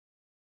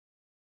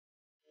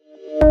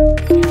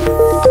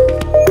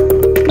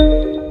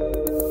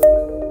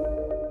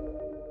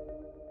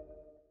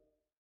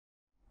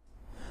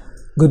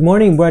Good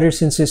morning,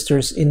 brothers and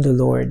sisters in the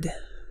Lord.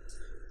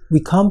 We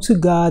come to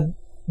God,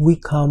 we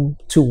come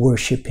to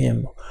worship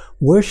Him.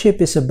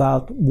 Worship is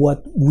about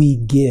what we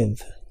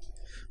give.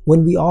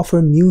 When we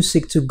offer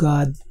music to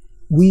God,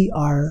 we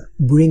are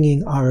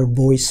bringing our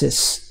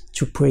voices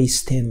to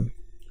praise Him.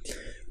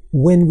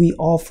 When we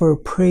offer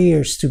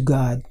prayers to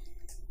God,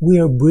 we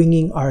are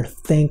bringing our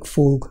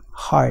thankful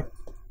heart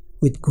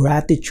with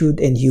gratitude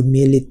and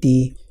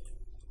humility,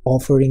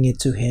 offering it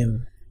to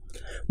Him.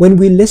 When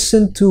we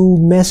listen to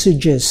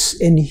messages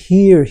and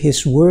hear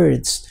His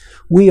words,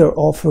 we are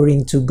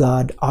offering to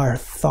God our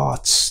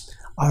thoughts,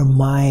 our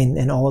mind,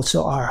 and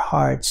also our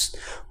hearts,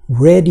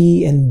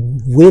 ready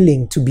and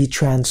willing to be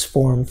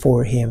transformed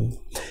for Him.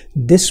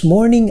 This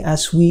morning,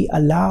 as we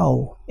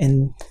allow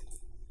and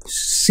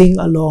sing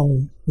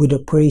along with the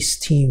praise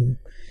team,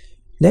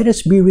 let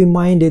us be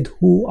reminded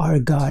who our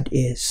God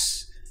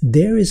is.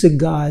 There is a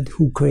God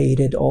who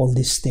created all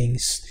these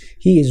things.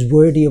 He is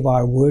worthy of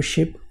our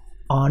worship,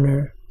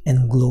 honor,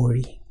 and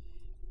glory.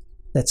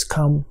 Let's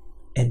come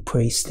and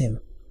praise Him.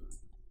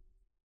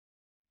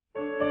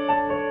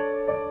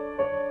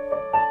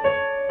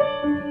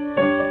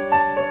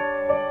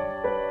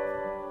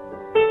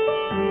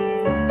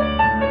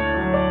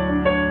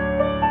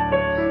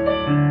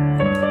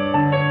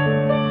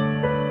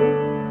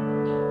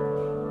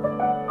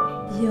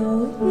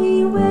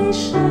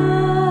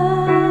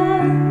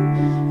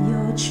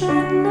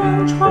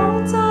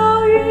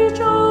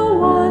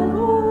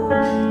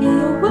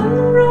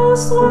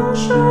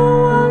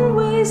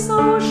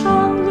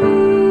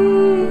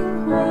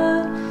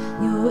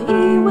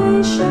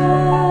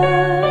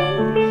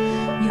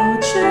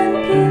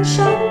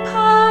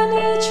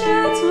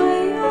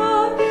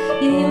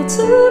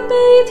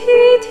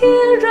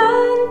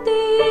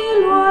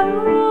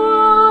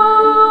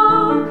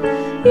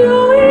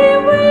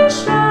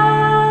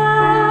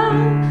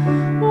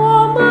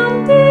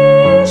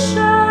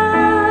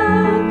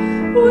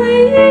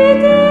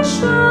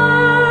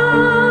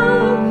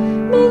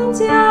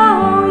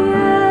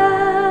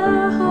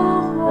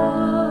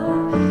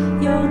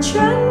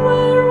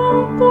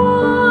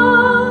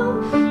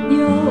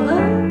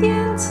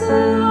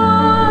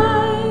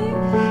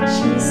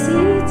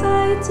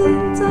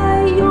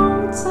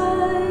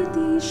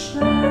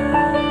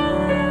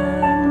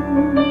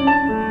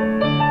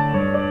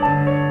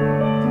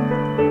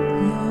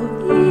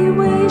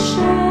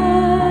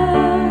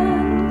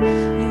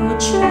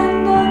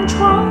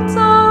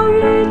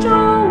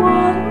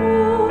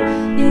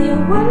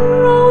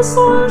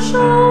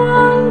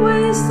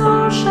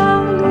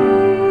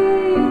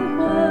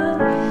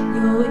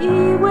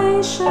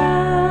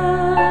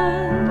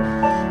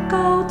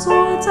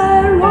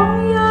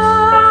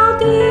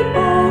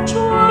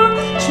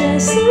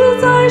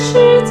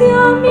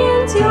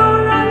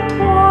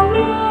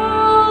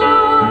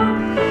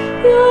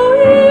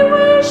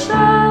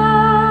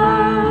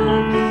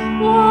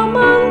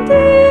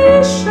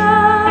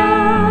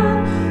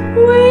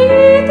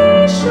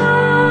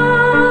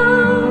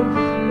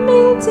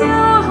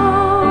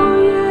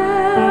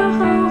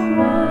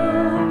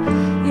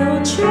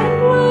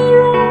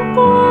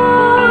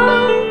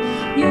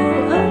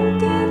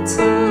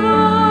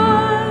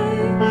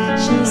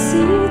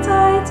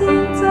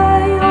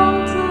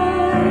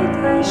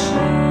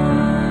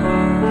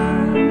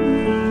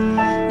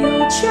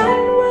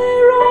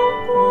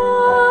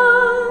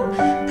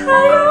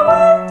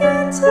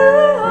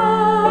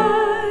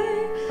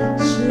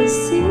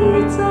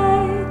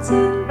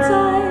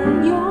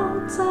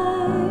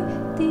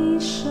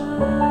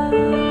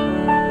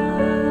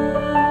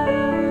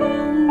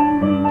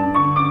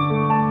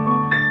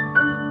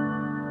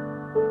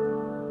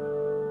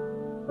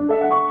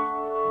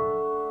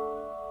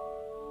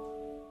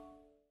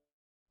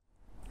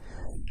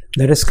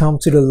 Let us come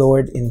to the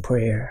Lord in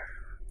prayer.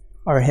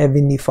 Our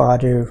Heavenly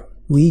Father,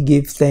 we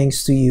give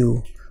thanks to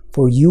You,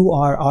 for You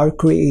are our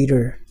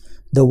Creator,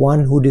 the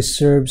one who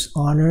deserves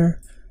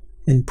honor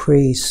and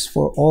praise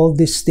for all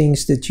these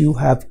things that You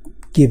have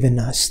given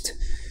us.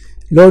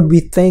 Lord, we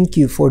thank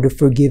You for the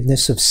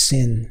forgiveness of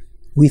sin.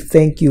 We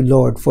thank You,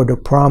 Lord, for the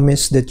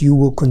promise that You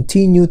will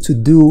continue to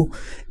do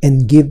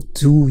and give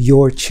to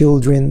Your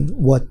children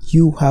what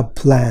You have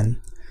planned.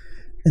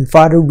 And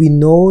Father, we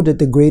know that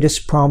the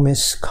greatest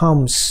promise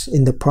comes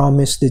in the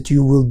promise that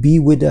You will be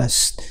with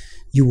us.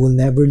 You will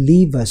never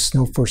leave us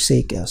nor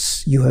forsake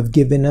us. You have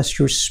given us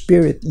Your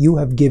Spirit. You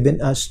have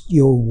given us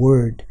Your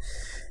Word.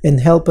 And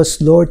help us,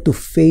 Lord, to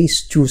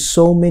face through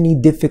so many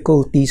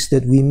difficulties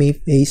that we may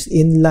face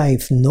in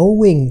life,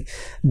 knowing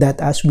that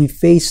as we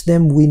face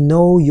them, we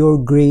know Your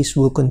grace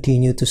will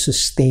continue to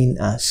sustain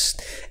us.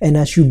 And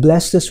as You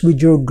blessed us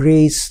with Your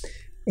grace,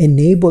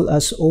 enable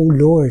us, O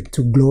Lord,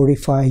 to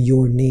glorify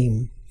Your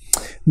name.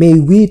 May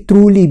we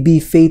truly be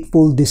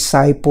faithful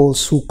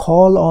disciples who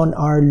call on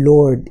our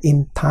Lord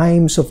in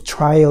times of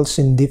trials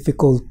and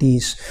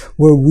difficulties,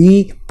 where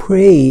we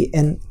pray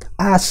and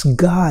ask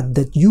God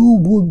that You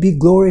will be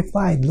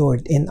glorified,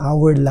 Lord, in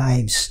our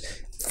lives.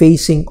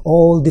 facing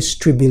all these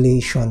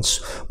tribulations,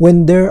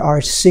 when there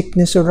are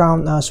sickness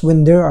around us,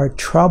 when there are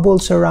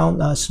troubles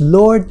around us,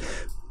 Lord,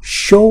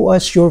 show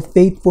us your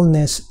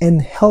faithfulness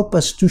and help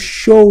us to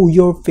show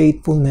your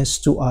faithfulness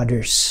to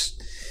others.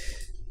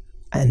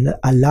 And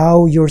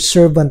allow your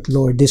servant,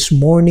 Lord, this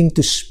morning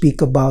to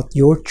speak about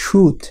your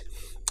truth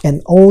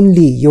and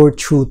only your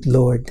truth,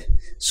 Lord,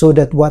 so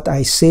that what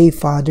I say,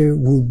 Father,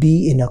 will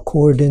be in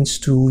accordance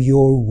to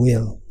your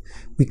will.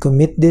 We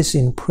commit this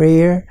in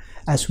prayer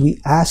as we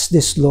ask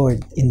this,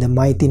 Lord, in the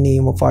mighty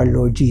name of our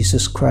Lord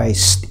Jesus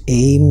Christ.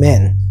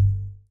 Amen.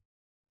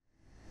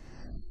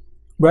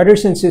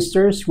 Brothers and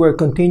sisters, we're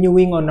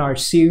continuing on our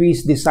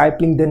series,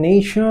 Discipling the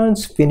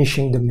Nations,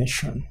 Finishing the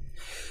Mission.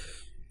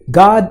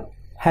 God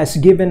has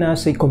given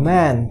us a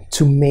command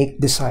to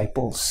make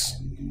disciples.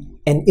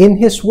 And in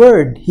His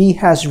Word, He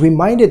has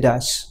reminded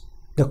us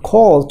the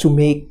call to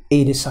make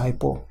a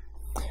disciple.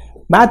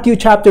 Matthew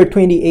chapter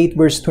 28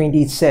 verse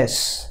 20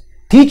 says,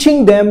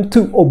 teaching them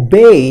to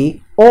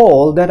obey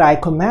all that I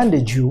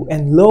commanded you,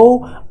 and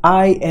lo,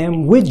 I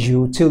am with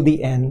you till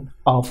the end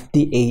of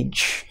the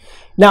age.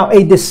 Now,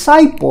 a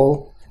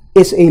disciple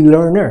is a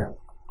learner.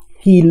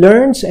 He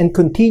learns and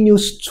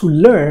continues to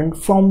learn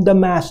from the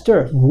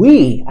Master.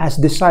 We, as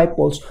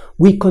disciples,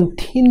 we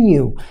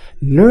continue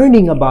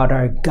learning about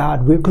our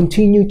God. We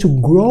continue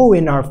to grow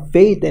in our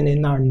faith and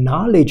in our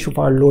knowledge of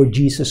our Lord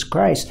Jesus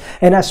Christ.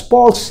 And as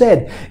Paul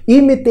said,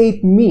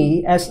 imitate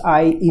me as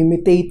I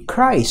imitate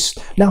Christ.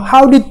 Now,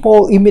 how did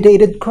Paul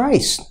imitate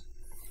Christ?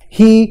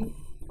 He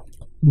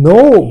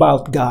knew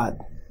about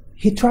God.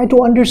 He tried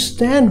to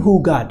understand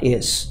who God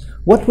is.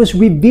 What was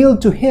revealed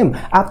to him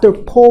after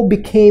Paul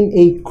became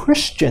a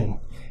Christian.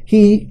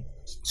 He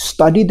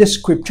studied the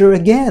scripture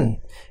again,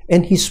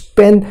 and he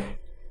spent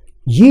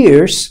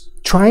years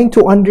trying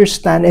to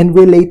understand and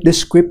relate the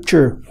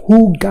scripture,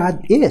 who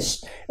God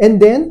is.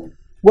 And then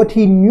what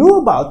he knew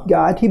about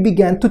God, he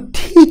began to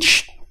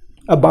teach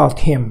about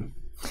Him.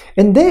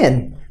 And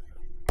then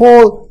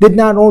Paul did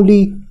not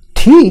only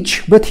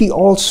teach, but he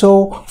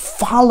also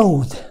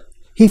followed.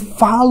 He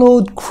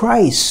followed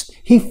Christ.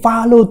 He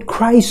followed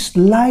Christ's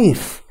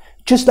life.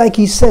 Just like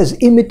he says,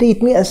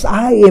 imitate me as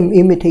I am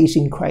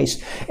imitating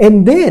Christ.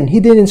 And then he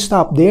didn't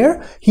stop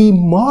there. He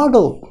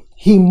modeled.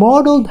 He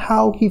modeled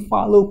how he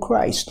followed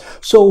Christ.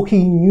 So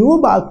he knew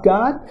about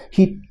God.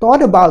 He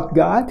thought about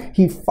God.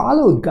 He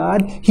followed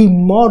God. He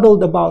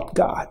modeled about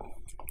God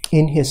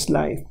in his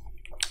life.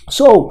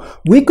 So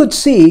we could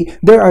see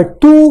there are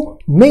two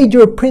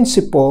major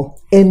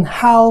principles in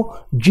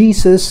how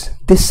Jesus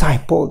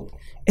discipled.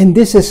 And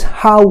this is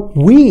how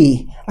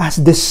we, as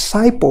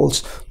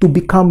disciples, to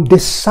become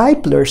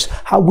disciplers,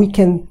 how we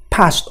can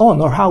pass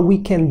on or how we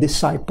can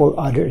disciple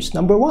others.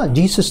 Number one,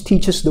 Jesus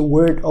teaches the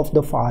word of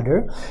the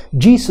Father.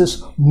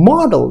 Jesus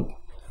modeled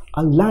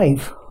a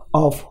life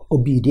of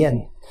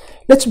obedience.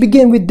 Let's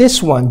begin with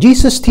this one.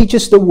 Jesus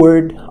teaches the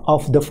word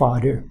of the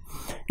Father.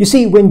 You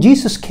see, when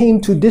Jesus came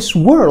to this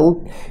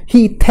world,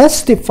 He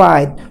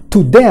testified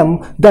to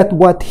them that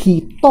what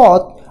He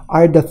taught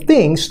are the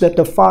things that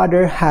the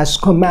Father has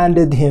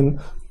commanded Him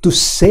to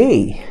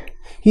say.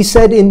 He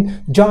said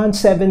in John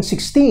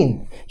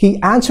 7:16,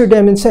 He answered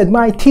them and said,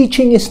 my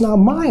teaching is not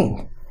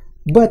mine,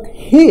 but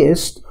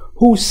His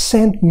who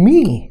sent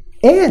me.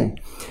 And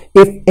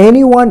if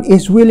anyone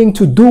is willing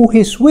to do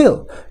His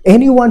will,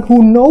 anyone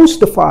who knows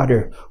the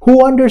Father,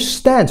 who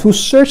understands, who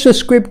searches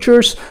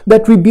scriptures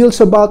that reveals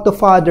about the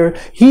Father,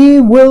 he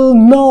will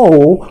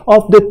know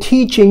of the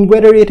teaching,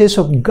 whether it is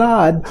of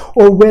God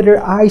or whether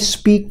I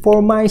speak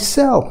for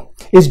myself.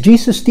 Is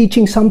Jesus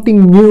teaching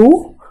something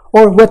new,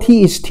 or what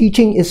He is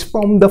teaching is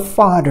from the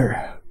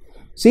Father?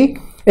 See?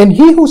 And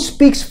he who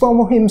speaks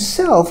from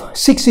himself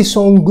seeks his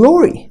own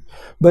glory.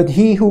 But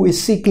he who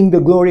is seeking the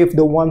glory of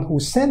the one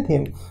who sent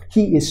him,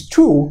 he is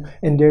true,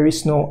 and there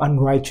is no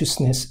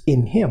unrighteousness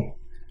in him.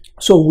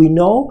 So we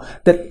know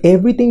that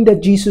everything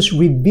that Jesus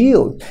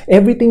revealed,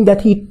 everything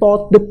that He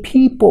taught the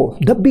people,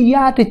 the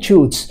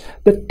Beatitudes,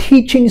 the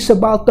teachings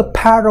about the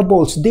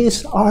parables,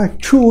 these are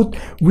truth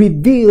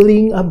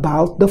revealing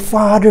about the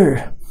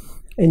Father.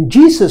 And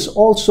Jesus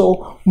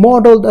also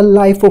modeled a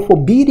life of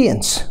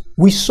obedience.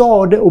 We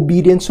saw the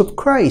obedience of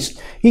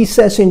Christ. He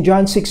says in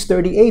John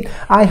 6:38,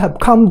 I have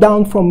come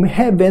down from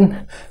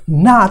heaven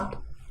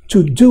not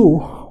to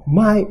do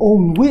my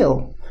own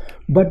will,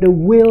 but the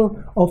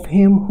will of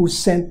Him who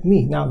sent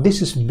me. Now,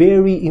 this is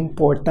very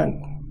important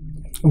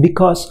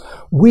because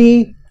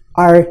we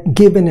are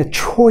given a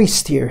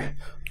choice here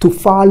to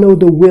follow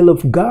the will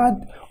of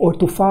God or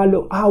to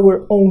follow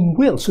our own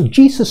will. So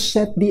Jesus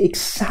set the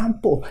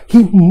example.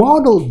 He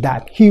modeled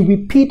that. He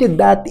repeated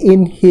that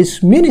in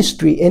His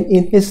ministry and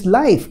in His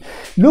life.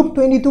 Luke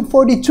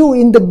 22:42,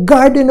 in the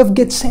Garden of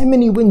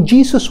Gethsemane, when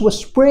Jesus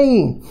was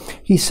praying,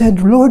 He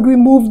said, Lord,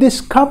 remove this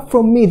cup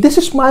from me. This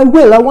is my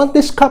will. I want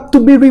this cup to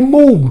be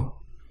removed.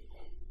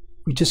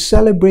 We just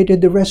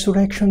celebrated the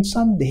Resurrection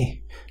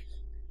Sunday.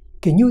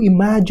 Can you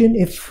imagine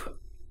if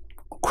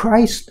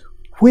Christ's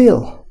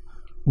will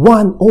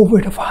won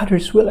over the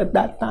Father's will at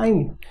that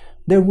time?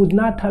 there would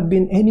not have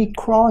been any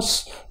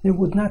cross, there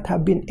would not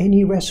have been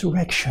any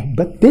resurrection.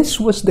 But this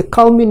was the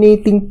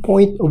culminating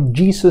point of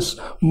Jesus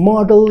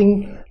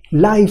modeling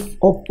life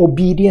of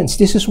obedience.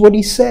 This is what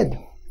he said,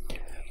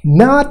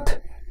 "Not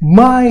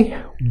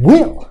my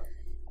will,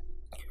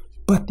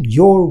 but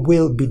your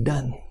will be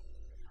done."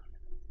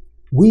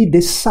 We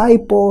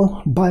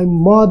disciple by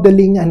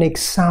modeling an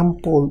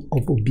example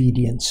of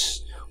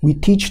obedience. We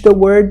teach the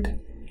word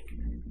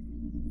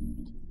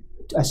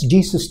as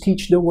Jesus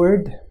teach the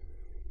word.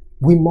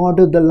 We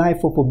model the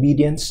life of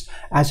obedience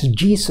as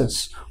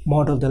Jesus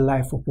modeled the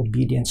life of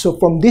obedience. So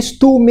from these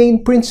two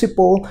main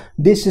principles,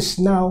 this is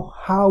now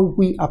how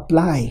we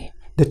apply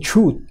the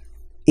truth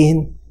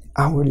in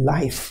our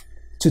life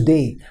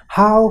today.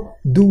 How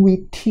do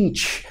we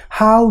teach?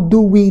 How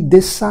do we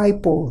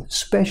disciple,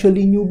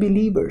 especially new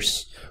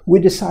believers? We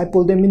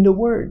disciple them in the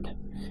Word,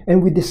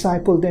 and we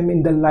disciple them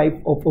in the life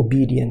of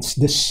obedience.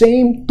 The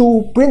same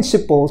two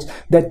principles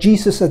that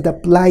Jesus had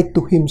applied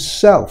to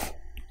himself.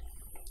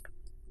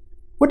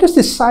 What does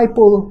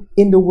disciple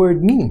in the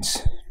Word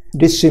means?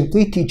 It is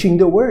simply teaching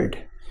the Word.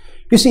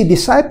 You see,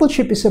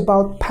 discipleship is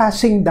about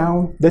passing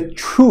down the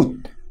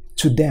truth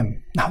to them.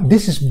 Now,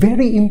 this is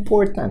very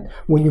important.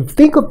 When you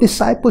think of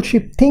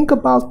discipleship, think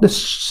about the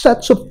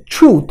sets of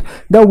truth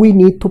that we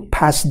need to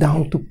pass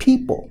down to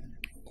people.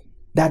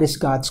 That is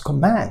God's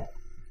command.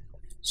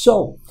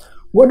 So,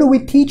 what do we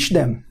teach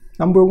them?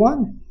 Number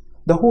one,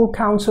 the whole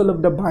counsel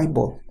of the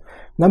Bible.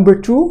 Number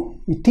two,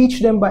 we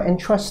teach them by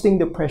entrusting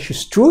the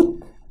precious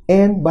truth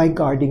and by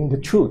guarding the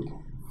truth.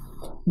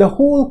 The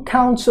whole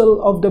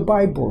counsel of the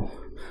Bible.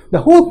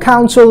 The whole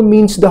counsel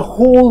means the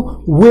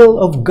whole will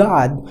of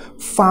God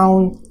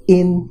found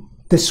in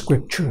the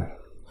Scripture.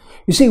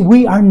 You see,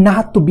 we are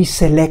not to be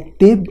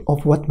selective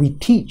of what we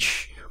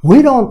teach.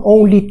 We don't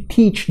only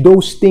teach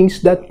those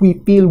things that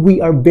we feel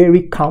we are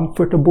very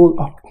comfortable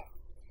of.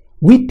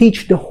 We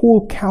teach the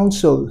whole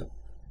counsel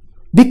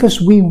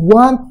because we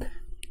want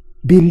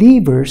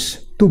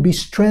believers to be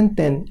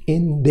strengthened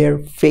in their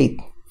faith.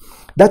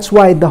 That's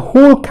why the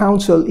whole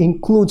counsel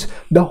includes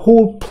the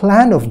whole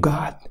plan of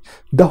God,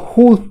 the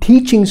whole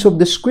teachings of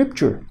the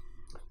Scripture.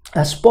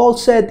 As Paul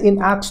said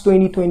in Acts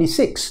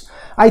 20:26,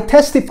 "I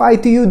testify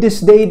to you this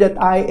day that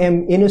I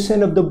am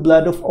innocent of the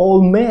blood of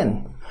all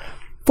men.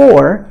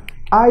 For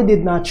I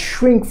did not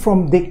shrink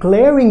from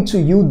declaring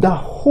to you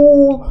the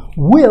whole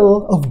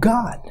will of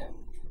God."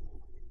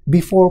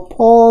 Before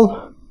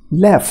Paul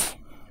left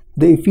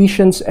the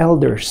Ephesians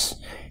elders,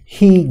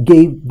 he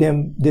gave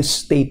them this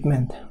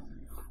statement.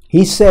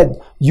 He said,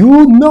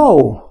 "You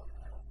know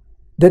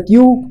that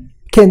you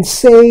can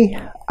say,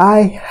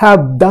 I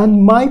have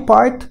done my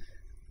part.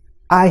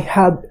 I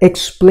have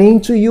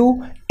explained to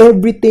you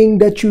everything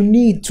that you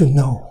need to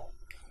know."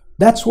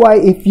 That's why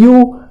if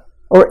you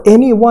or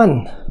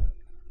anyone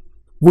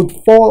would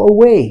fall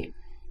away,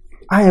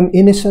 I am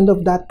innocent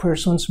of that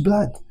person's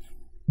blood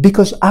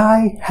because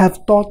I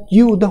have taught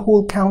you the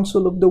whole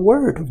counsel of the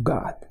Word of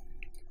God.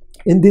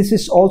 And this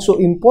is also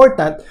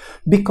important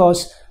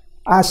because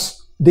as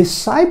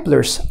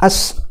disciples,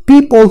 as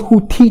people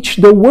who teach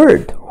the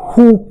Word,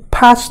 who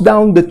pass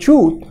down the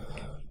truth,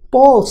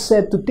 Paul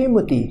said to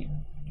Timothy,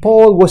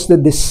 Paul was the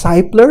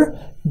discipler,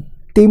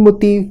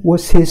 Timothy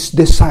was his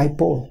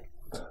disciple.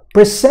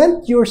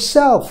 Present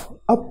yourself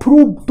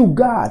approved to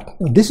God.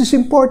 Now, this is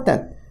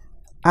important.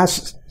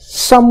 As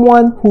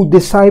someone who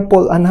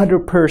disciple another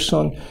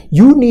person,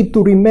 you need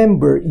to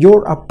remember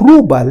your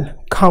approval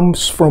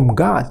comes from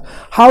God.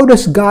 How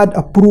does God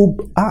approve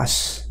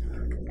us?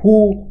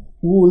 Who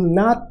will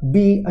not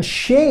be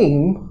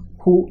ashamed,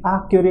 who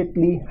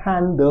accurately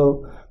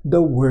handle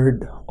the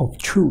word of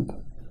truth.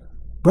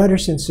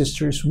 Brothers and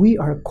sisters, we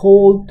are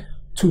called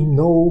to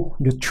know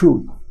the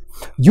truth.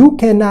 You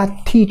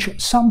cannot teach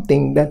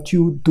something that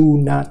you do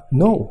not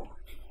know.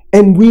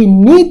 And we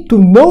need to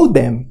know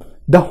them,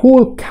 the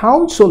whole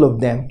counsel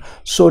of them,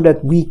 so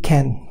that we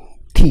can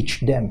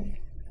teach them.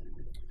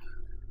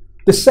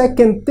 The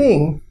second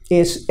thing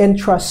is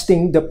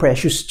entrusting the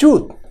precious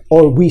truth,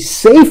 or we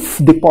safe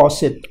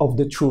deposit of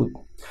the truth.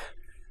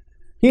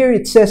 Here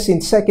it says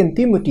in 2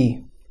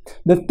 Timothy,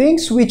 "The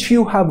things which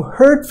you have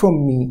heard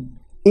from me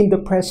in the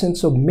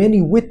presence of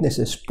many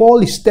witnesses." Paul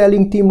is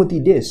telling Timothy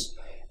this,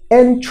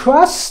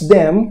 "entrust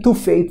them to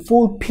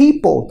faithful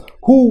people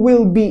who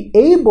will be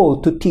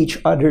able to teach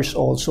others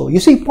also." You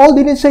see, Paul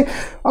didn't say,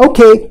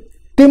 "Okay,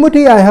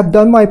 Timothy, I have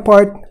done my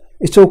part.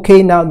 It's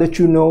okay now that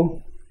you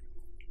know."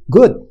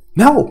 Good.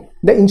 No,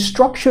 the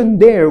instruction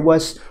there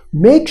was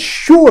make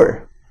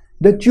sure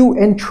that you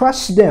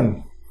entrust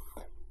them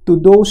to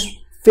those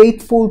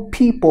faithful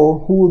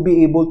people who will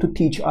be able to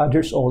teach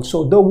others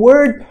also. The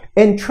word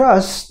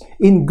entrust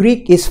in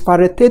Greek is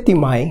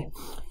paratetimai,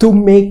 to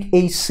make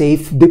a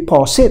safe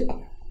deposit.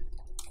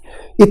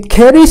 It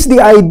carries the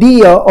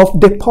idea of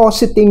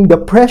depositing the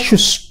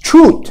precious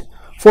truth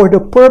for the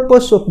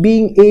purpose of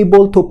being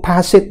able to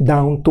pass it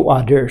down to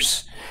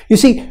others. You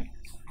see,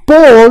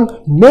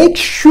 Paul makes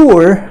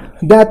sure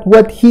that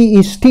what he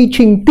is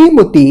teaching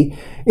Timothy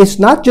is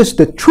not just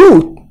the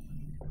truth,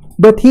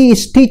 but he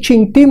is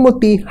teaching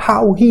Timothy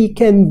how he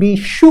can be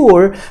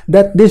sure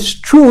that this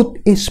truth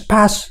is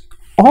passed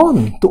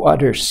on to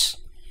others.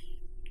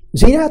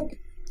 See that?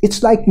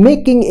 It's like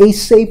making a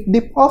safe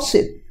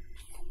deposit.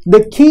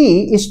 The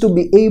key is to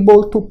be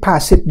able to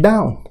pass it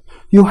down.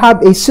 You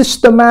have a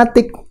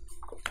systematic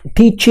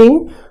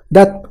teaching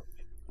that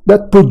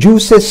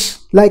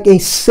produces like a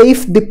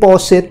safe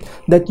deposit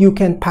that you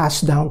can pass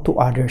down to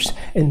others,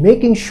 and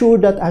making sure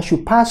that as you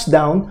pass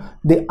down,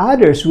 the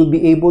others will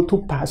be able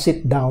to pass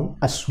it down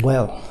as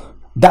well.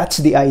 That's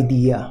the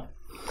idea.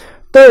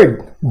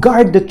 Third,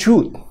 guard the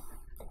truth.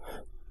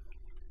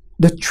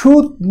 The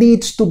truth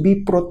needs to be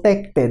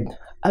protected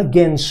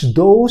against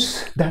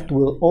those that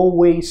will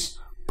always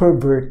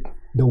pervert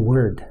the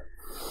word.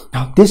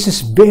 Now, this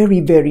is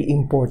very, very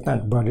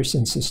important, brothers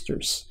and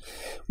sisters.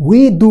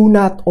 We do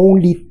not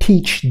only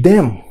teach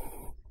them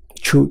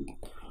truth,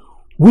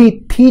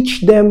 we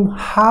teach them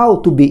how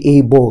to be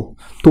able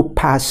to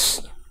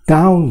pass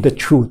down the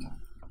truth.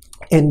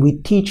 And we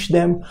teach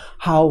them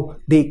how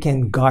they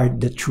can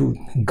guard the truth.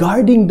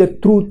 Guarding the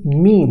truth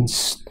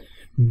means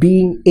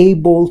being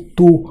able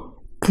to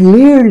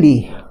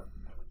clearly,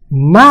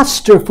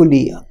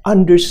 masterfully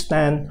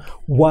understand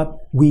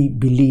what we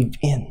believe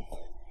in.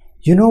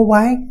 You know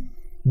why?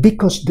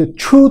 Because the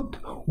truth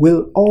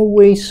will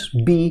always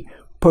be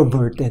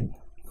perverted.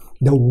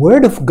 The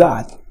Word of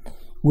God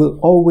will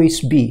always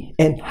be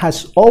and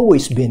has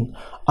always been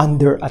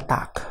under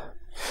attack.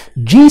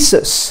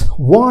 Jesus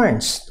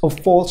warns of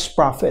false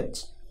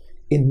prophets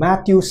in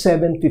Matthew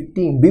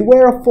 7:15.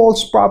 Beware of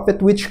false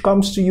prophet which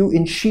comes to you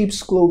in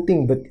sheep's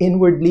clothing, but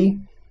inwardly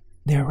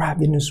they're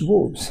ravenous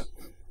wolves.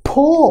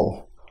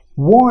 Paul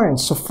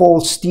warns of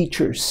false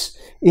teachers.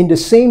 In the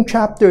same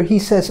chapter, he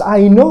says,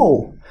 I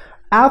know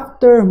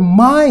after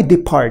my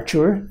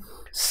departure,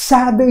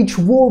 savage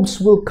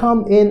wolves will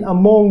come in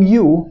among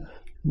you,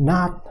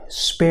 not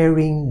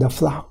sparing the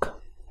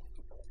flock.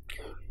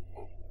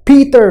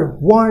 Peter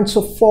warns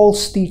of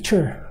false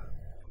teachers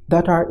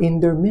that are in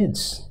their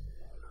midst.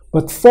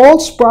 But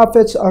false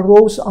prophets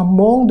arose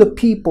among the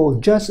people,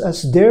 just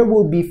as there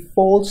will be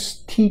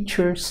false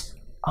teachers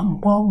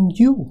among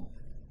you,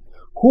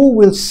 who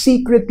will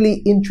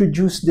secretly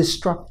introduce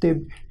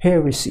destructive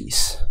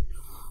heresies.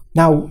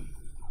 Now,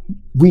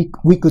 we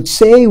could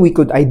say, we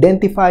could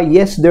identify,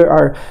 yes, there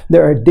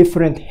are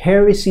different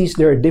heresies,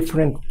 there are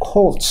different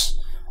cults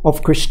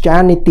of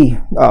Christianity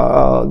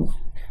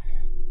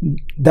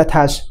that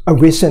has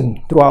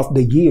arisen throughout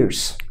the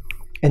years,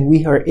 and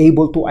we are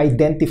able to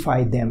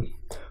identify them.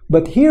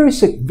 But here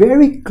is a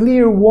very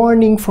clear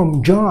warning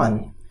from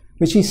John,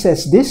 which he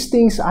says, these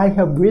things I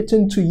have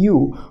written to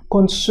you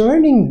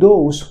concerning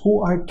those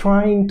who are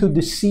trying to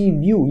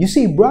deceive you. You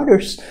see,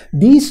 brothers,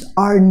 these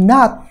are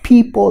not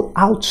people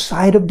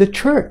outside of the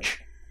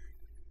church.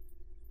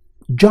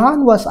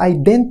 John was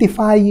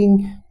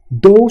identifying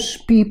those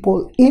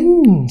people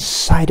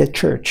inside the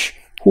church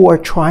who are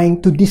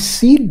trying to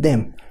deceive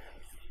them,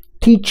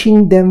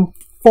 teaching them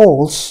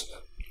false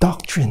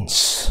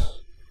doctrines.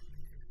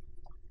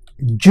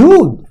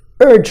 Jude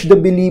urged the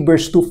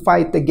believers to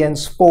fight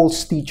against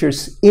false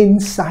teachers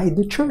inside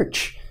the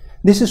church.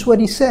 This is what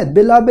he said,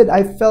 Beloved,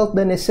 I felt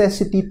the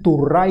necessity to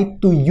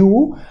write to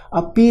you,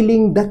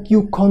 appealing that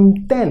you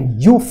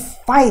contend, you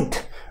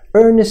fight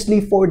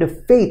earnestly for the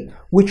faith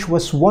which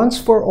was once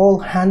for all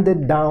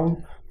handed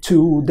down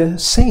to the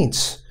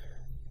saints.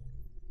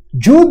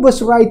 Jude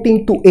was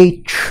writing to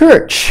a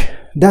church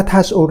that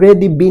has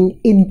already been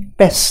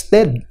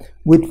infested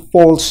with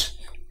false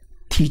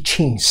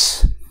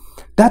teachings.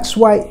 That's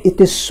why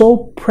it is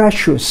so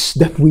precious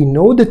that we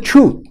know the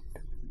truth,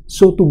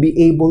 so to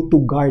be able to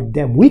guard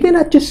them. We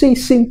cannot just say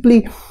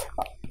simply,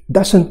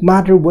 doesn't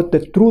matter what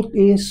the truth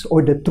is,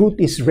 or the truth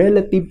is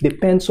relative,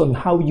 depends on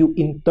how you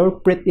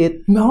interpret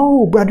it.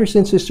 No, brothers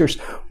and sisters,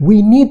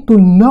 we need to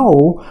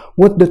know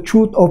what the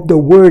truth of the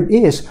word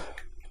is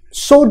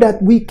so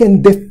that we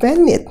can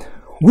defend it.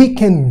 We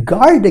can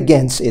guard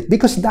against it,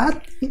 because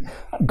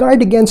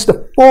guard against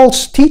the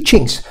false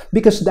teachings,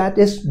 because that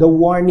is the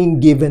warning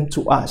given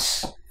to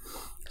us.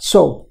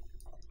 So,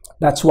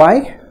 that's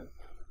why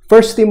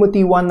 1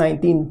 Timothy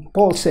 1:19,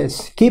 Paul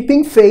says,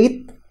 keeping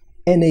faith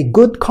and a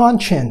good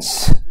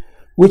conscience,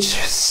 which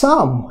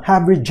some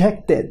have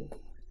rejected.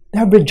 They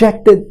have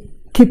rejected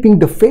keeping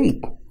the faith,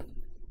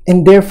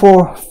 and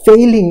therefore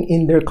failing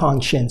in their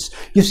conscience.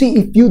 You see,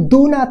 if you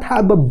do not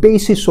have a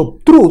basis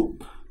of truth,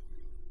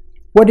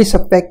 what is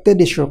affected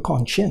is your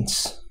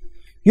conscience.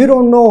 You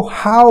don't know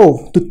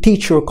how to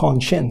teach your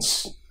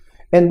conscience.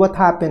 And what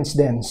happens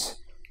then?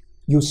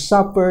 You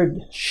suffered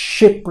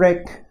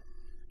shipwreck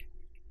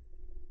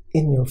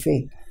in your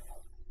faith.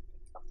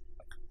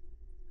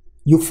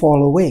 You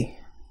fall away.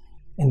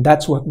 And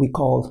that's what we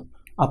call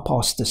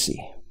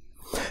apostasy.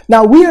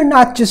 Now, we are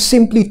not just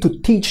simply to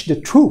teach the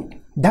truth.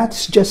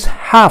 That's just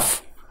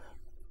half.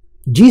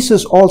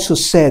 Jesus also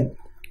said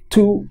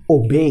to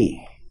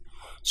obey.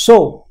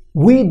 So,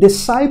 we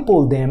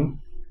disciple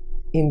them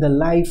in the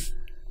life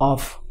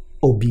of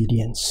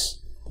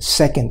obedience.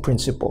 Second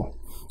principle.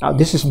 Now,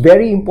 this is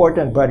very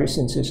important, brothers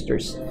and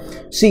sisters.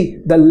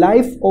 See, the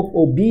life of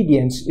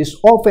obedience is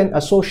often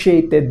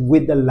associated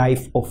with the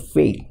life of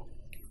faith.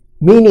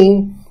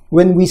 Meaning,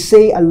 when we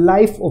say a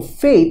life of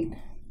faith,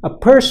 a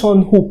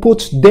person who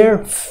puts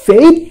their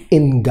faith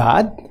in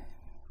God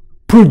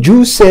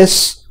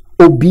produces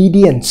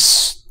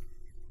obedience.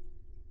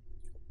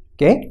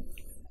 Okay?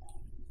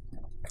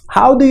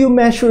 How do you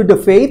measure the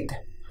faith?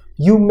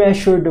 You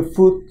measure the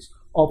fruit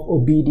of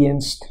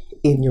obedience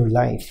in your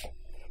life.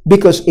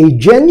 Because a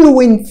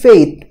genuine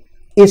faith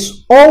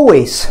is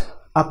always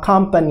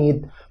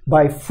accompanied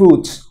by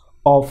fruits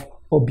of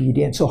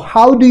obedience. So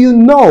how do you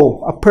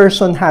know a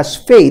person has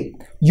faith?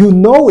 You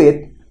know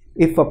it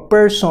if a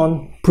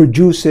person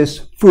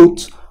produces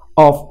fruits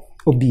of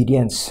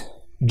obedience.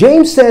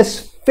 James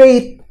says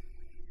faith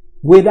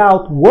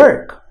without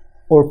work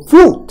or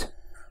fruit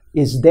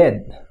is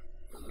dead.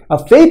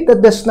 A faith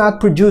that does not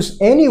produce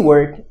any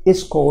work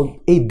is called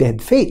a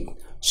dead faith.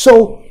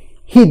 So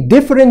he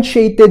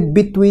differentiated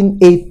between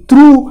a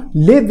true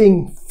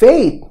living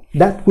faith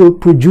that will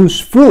produce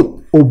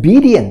fruit,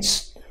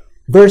 obedience,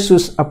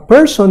 versus a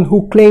person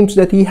who claims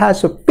that he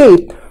has a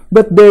faith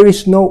but there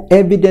is no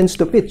evidence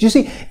to it. You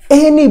see,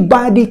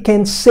 anybody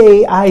can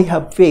say, I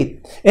have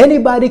faith.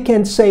 Anybody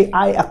can say,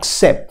 I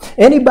accept.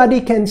 Anybody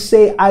can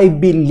say, I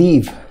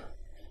believe.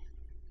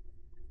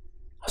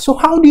 So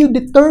how do you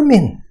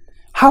determine?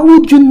 How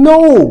would you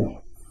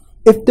know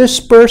if this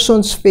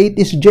person's faith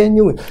is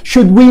genuine?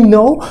 Should we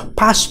know?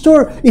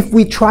 Pastor, if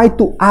we try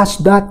to ask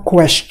that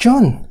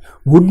question,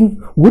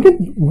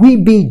 wouldn't we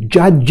be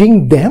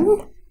judging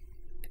them?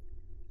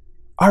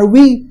 Are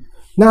we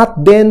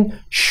not then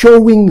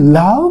showing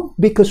love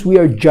because we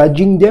are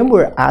judging them?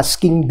 We're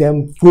asking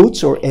them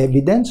fruits or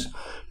evidence?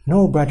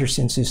 No, brothers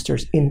and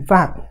sisters. In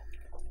fact,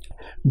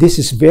 this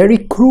is very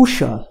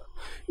crucial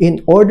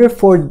in order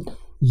for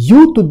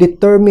you to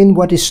determine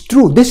what is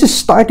true. This is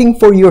starting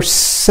for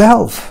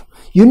yourself.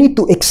 You need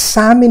to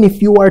examine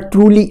if you are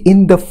truly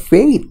in the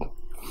faith.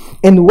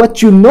 And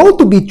what you know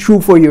to be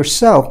true for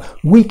yourself,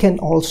 we can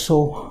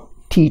also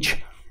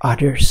teach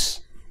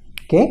others.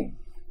 Okay?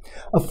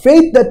 A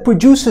faith that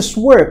produces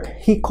work,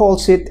 he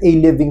calls it a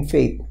living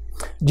faith.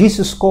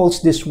 Jesus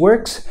calls these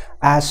works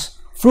as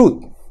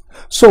fruit.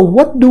 So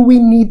what do we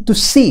need to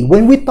see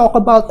when we talk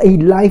about a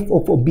life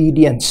of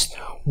obedience?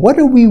 What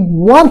do we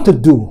want to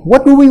do?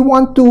 What do we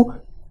want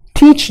to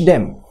teach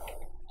them?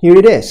 Here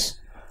it is.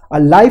 A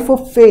life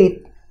of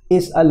faith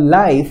is a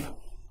life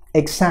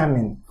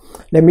examined.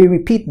 Let me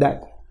repeat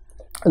that.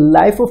 A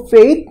life of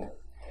faith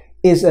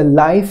is a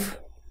life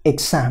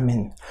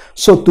examined.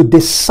 So to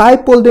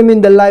disciple them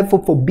in the life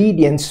of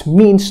obedience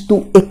means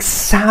to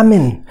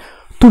examine,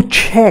 to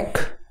check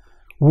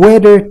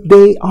whether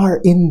they are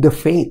in the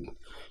faith.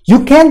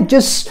 You can't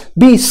just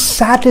be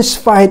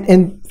satisfied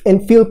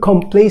and feel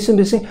complacent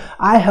and say,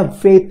 I have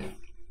faith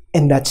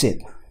and that's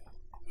it.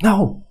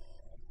 No,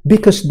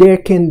 because there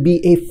can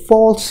be a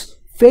false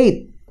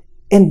faith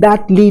and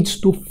that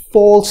leads to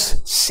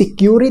false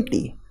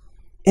security.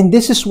 And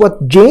this is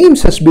what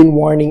James has been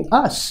warning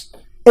us.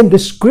 And the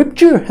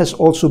scripture has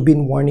also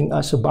been warning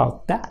us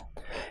about that.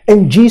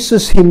 And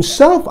Jesus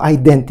himself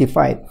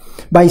identified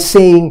by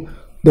saying,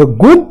 the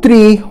good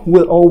tree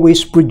will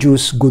always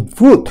produce good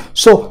fruit.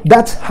 So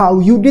that's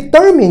how you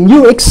determine,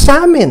 you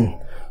examine.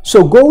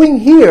 So going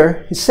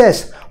here, it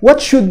says,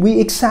 what should we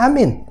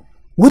examine?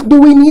 What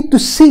do we need to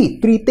see?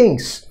 Three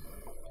things.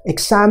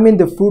 Examine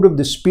the fruit of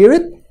the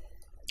Spirit,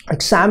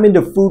 examine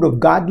the fruit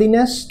of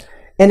godliness,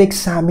 and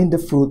examine the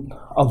fruit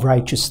of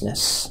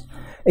righteousness.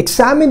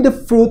 Examine the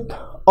fruit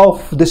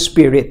of the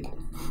Spirit.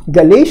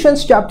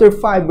 Galatians chapter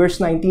 5 verse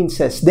 19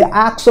 says, the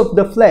acts of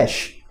the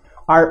flesh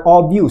are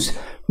obvious.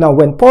 Now,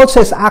 when Paul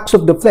says acts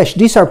of the flesh,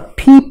 these are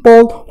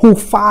people who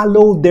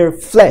follow their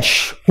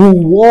flesh, who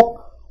walk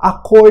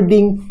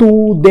according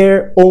to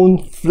their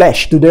own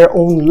flesh, to their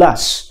own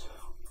lusts.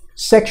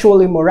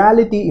 Sexual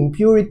immorality,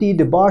 impurity,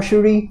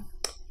 debauchery,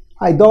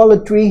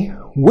 idolatry,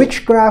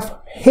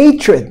 witchcraft,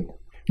 hatred,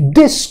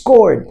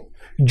 discord,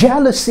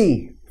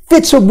 jealousy,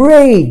 fits of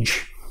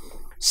rage,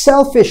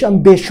 selfish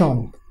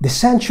ambition,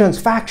 dissensions,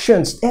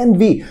 factions,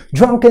 envy,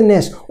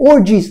 drunkenness,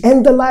 orgies,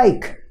 and the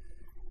like.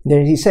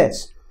 Then he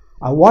says,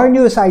 I warn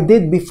you as I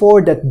did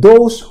before that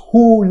those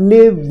who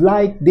live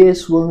like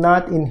this will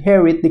not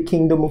inherit the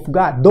kingdom of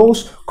God.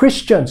 Those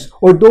Christians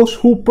or those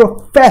who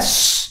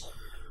profess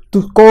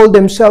to call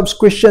themselves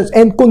Christians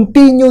and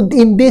continued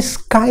in this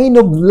kind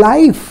of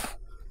life.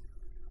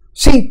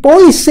 See,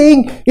 Paul is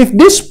saying, if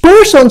this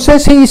person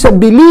says he is a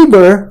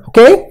believer,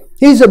 okay,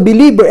 he's a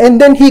believer, and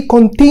then he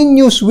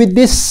continues with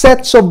these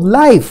sets of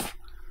life,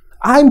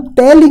 I'm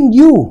telling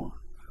you,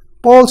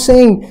 Paul's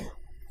saying,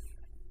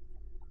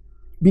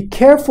 be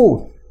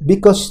careful,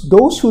 because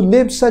those who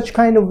live such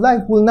kind of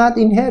life will not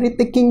inherit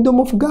the kingdom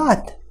of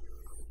God.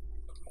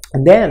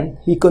 And then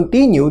he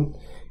continued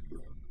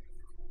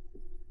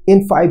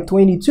in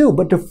 5:22,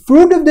 but the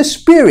fruit of the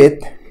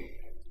Spirit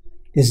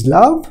is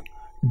love,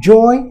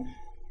 joy,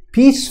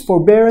 peace,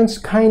 forbearance,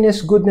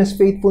 kindness, goodness,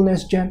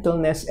 faithfulness,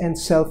 gentleness, and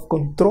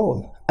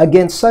self-control.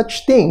 Against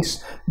such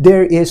things,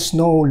 there is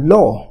no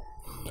law.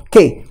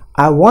 Okay,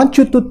 I want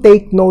you to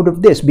take note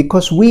of this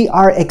because we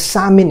are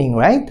examining,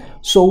 right?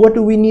 So what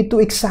do we need to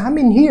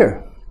examine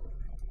here?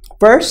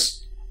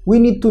 First, we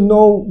need to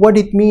know what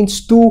it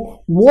means to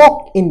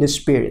walk in the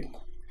Spirit.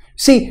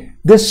 See,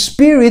 the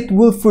Spirit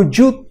will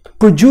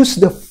produce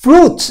the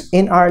fruits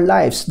in our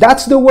lives.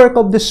 That's the work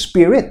of the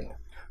Spirit.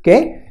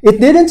 Okay? It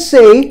didn't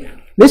say,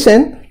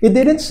 listen, it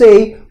didn't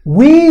say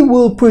we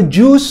will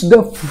produce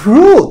the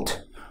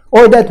fruit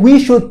or that we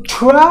should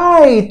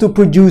try to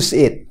produce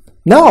it.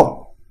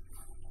 No.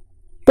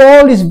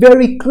 Paul is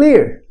very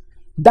clear.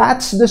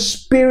 That's the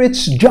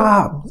Spirit's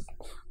job.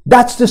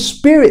 That's the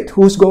Spirit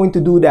who's going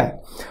to do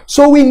that.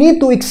 So we need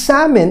to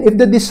examine if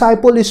the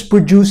disciple is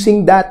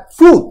producing that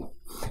fruit.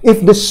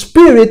 If the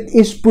Spirit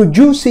is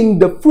producing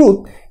the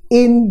fruit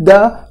in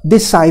the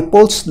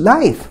disciple's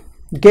life.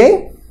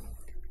 Okay?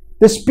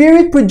 The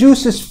Spirit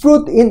produces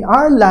fruit in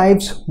our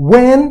lives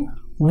when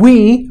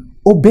we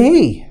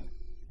obey.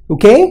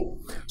 Okay?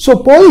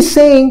 So Paul is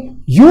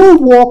saying, you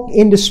walk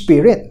in the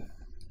Spirit.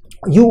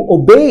 You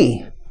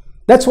obey.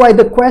 That's why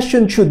the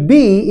question should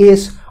be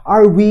is,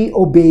 are we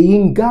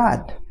obeying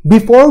God?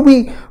 Before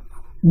we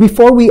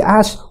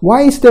ask,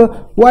 why is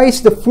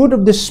the fruit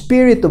of the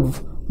Spirit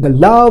of the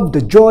love,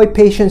 the joy,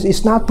 patience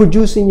is not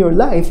produced in your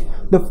life?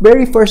 The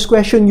very first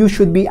question you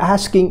should be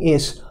asking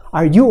is,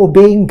 are you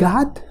obeying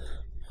God?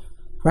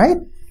 Right?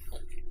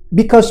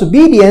 Because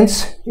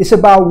obedience is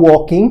about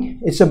walking,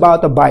 it's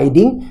about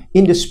abiding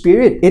in the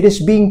Spirit. It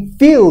is being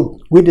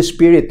filled with the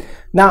Spirit.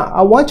 Now,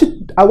 I want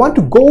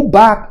to go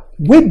back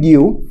with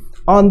you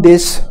on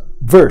this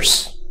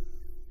verse.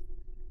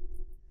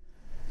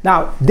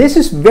 Now, this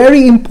is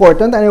very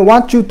important, and I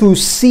want you to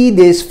see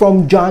this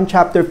from John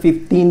chapter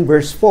 15,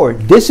 verse 4.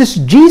 This is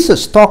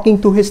Jesus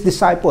talking to his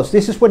disciples.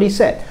 This is what he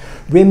said.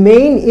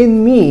 Remain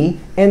in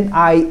me, and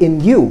I in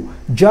you.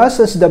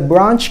 Just as the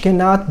branch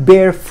cannot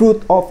bear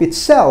fruit of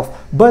itself,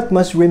 but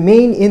must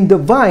remain in the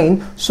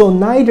vine, so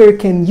neither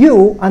can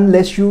you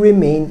unless you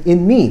remain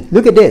in me.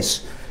 Look at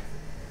this.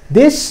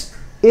 This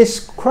is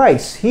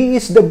Christ. He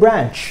is the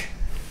branch.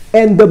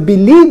 And the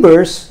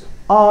believers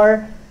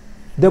are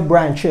the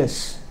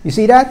branches. You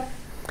see that?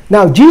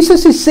 Now,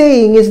 Jesus is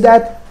saying is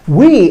that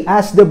we,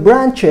 as the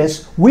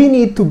branches, we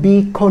need to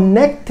be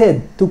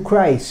connected to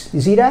Christ.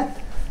 You see that?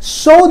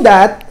 So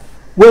that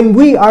when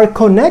we are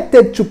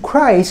connected to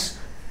Christ,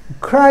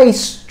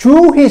 Christ,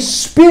 through His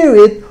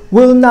Spirit,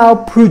 will now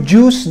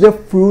produce the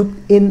fruit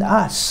in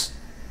us.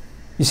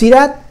 You see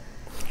that?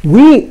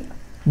 We,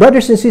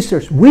 brothers and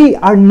sisters, we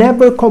are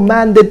never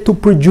commanded to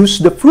produce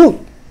the fruit.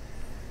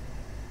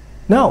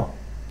 Now,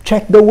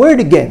 check the word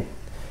again.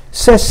 It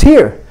says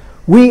here,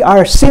 we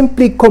are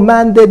simply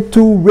commanded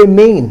to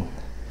remain.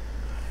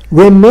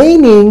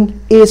 Remaining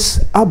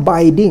is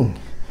abiding.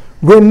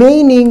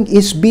 Remaining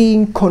is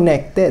being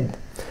connected.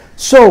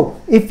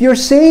 So, if you're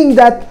saying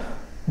that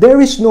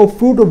there is no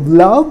fruit of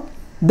love,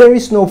 there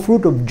is no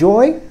fruit of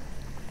joy,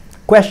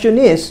 question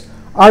is,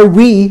 are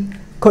we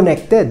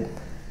connected?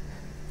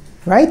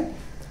 Right?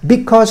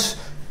 Because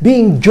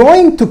being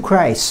joined to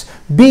Christ,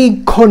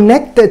 being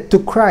connected to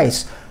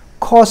Christ,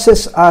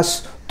 causes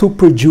us to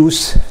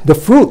produce the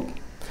fruit.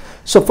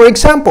 So, for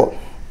example,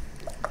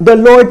 the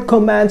Lord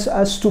commands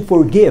us to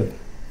forgive.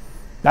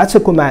 That's a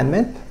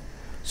commandment.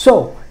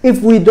 So,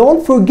 if we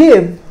don't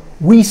forgive,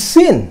 we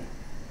sin.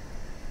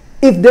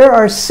 If there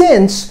are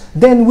sins,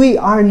 then we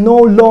are no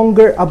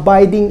longer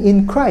abiding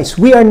in Christ.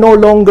 We are no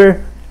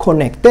longer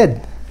connected.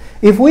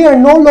 If we are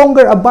no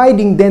longer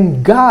abiding,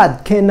 then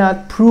God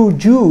cannot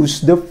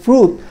produce the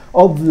fruit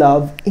of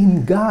love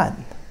in God,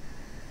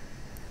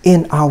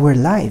 in our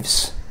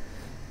lives.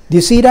 Do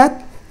you see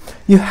that?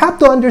 You have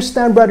to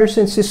understand, brothers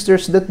and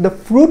sisters, that the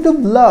fruit of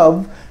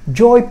love,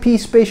 joy,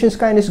 peace, patience,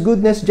 kindness,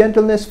 goodness,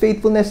 gentleness,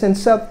 faithfulness, and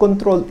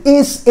self-control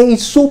is a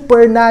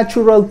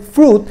supernatural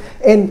fruit,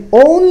 and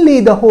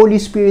only the Holy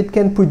Spirit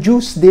can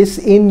produce this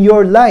in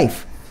your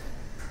life.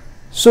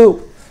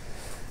 So,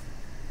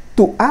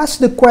 to ask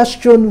the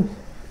question,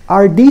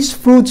 are these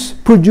fruits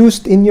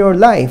produced in your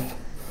life?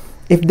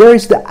 If there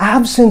is the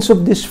absence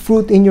of this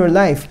fruit in your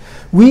life,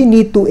 we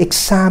need to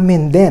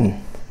examine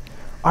then.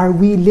 Are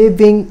we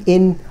living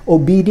in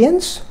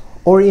obedience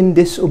or in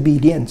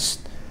disobedience?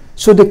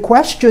 So the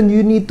question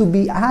you need to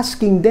be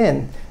asking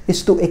then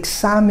is to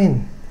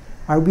examine,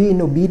 are we in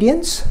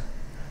obedience?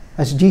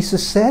 As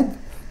Jesus said,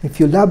 if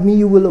you love me,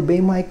 you will obey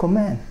my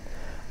command.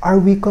 Are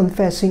we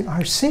confessing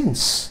our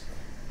sins?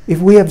 If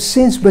we have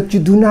sins but you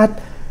do not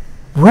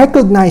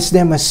recognize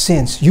them as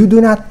sins, you do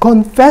not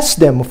confess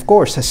them, of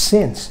course, as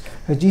sins.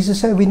 As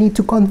Jesus said, we need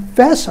to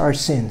confess our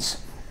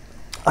sins.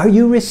 Are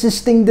you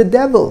resisting the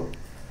devil?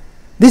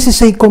 This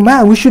is a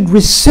command. We should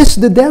resist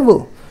the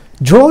devil.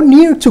 Draw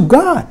near to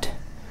God.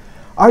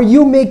 Are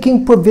you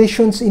making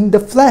provisions in the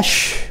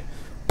flesh?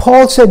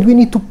 Paul said we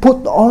need to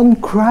put on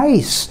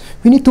Christ.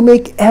 We need to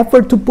make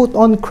effort to put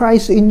on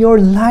Christ in your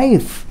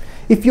life.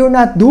 If you're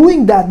not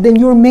doing that, then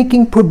you're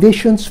making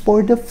provisions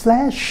for the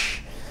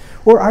flesh.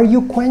 Or are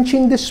you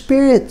quenching the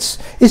spirits?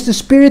 Is the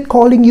Spirit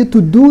calling you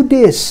to do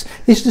this?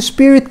 Is the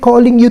Spirit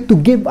calling you to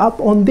give up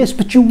on this?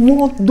 But you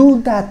won't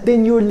do that.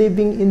 Then you're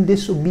living in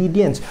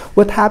disobedience.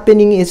 What's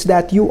happening is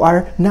that you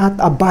are not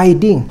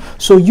abiding.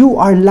 So you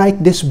are like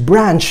this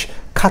branch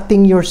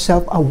cutting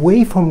yourself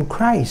away from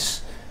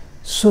Christ.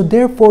 So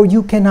therefore,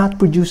 you cannot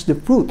produce the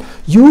fruit.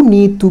 You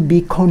need to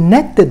be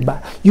connected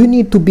back. You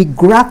need to be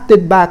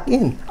grafted back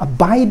in,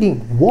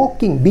 abiding,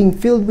 walking, being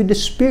filled with the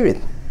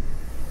Spirit.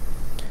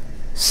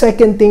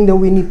 Second thing that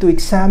we need to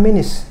examine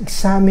is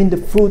examine the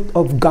fruit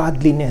of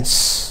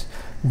godliness.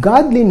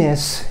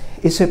 Godliness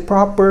is a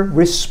proper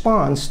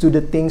response to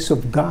the things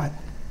of God,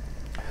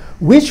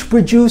 which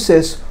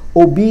produces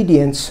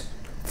obedience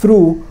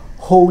through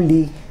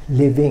holy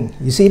living.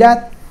 You see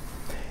that?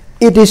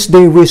 It is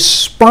the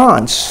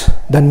response.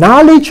 The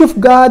knowledge of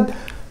God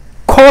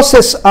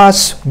causes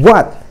us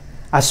what?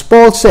 As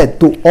Paul said,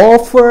 to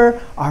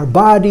offer our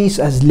bodies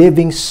as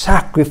living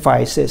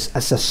sacrifices.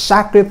 As a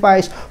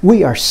sacrifice,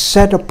 we are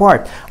set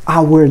apart.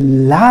 Our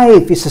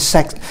life is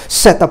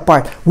set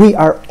apart. We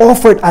are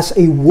offered as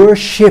a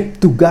worship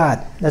to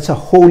God. That's a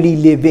holy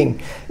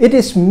living. It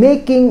is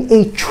making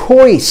a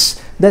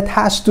choice that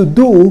has to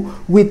do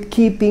with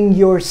keeping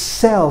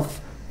yourself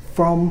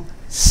from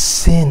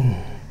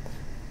sin.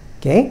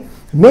 Okay?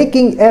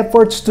 Making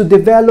efforts to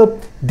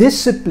develop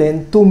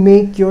discipline to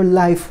make your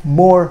life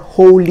more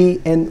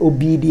holy and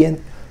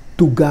obedient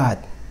to God.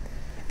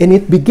 And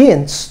it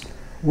begins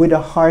with a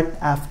heart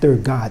after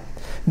God.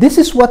 This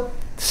is what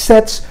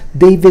sets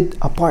David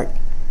apart.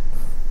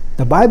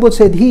 The Bible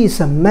said he is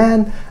a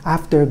man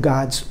after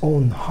God's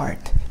own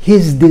heart.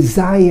 His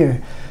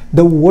desire,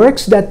 the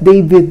works that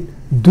David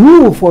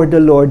do for the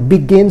Lord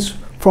begins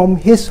from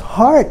his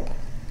heart.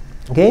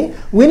 Okay?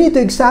 We need to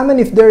examine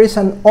if there is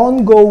an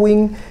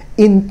ongoing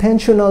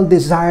intentional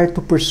desire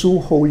to pursue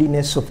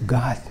holiness of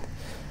God.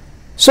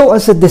 So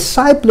as a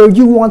discipler,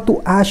 you want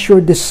to ask your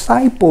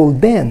disciple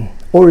then,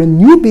 or a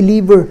new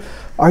believer,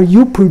 are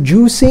you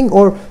producing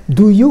or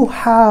do you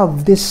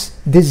have this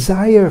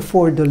desire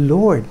for the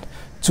Lord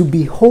to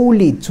be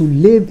holy, to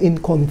live in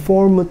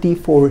conformity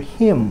for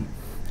Him?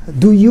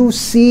 Do you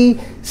see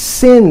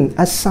sin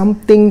as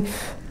something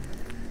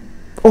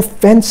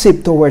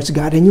offensive towards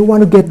God and you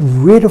want to get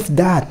rid of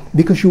that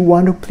because you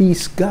want to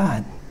please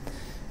God?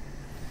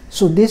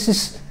 So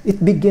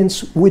it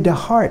begins with the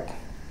heart.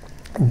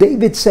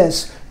 David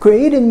says,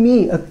 create in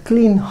me a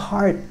clean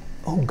heart,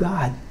 O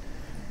God,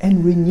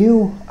 and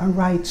renew a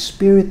right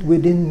spirit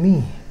within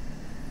me.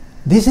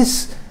 This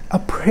is a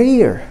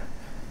prayer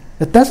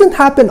that doesn't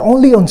happen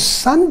only on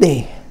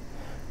Sunday.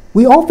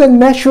 We often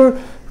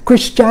measure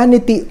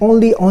Christianity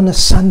only on a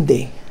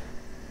Sunday,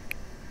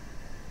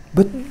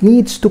 but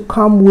needs to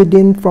come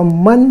within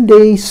from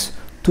Mondays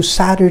to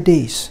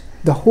Saturdays,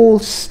 the whole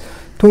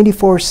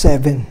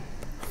 24/7.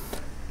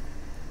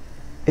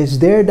 Is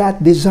there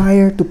that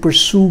desire to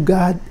pursue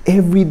God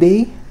every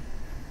day?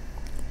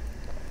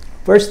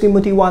 1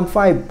 Timothy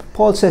 1:5,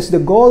 Paul says, the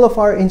goal of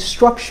our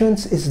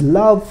instructions is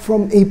love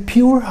from a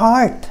pure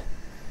heart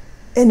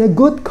and a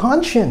good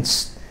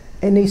conscience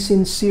and a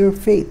sincere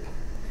faith.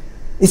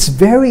 It's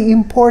very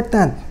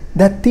important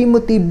that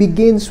Timothy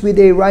begins with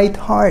a right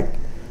heart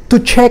to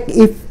check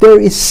if there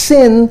is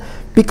sin,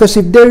 because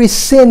if there is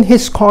sin,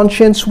 his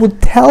conscience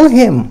would tell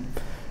him.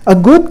 A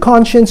good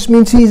conscience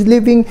means he's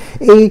living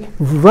in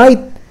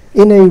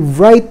a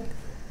right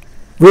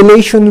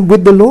relation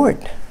with the Lord.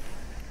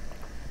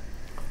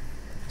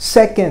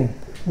 Second,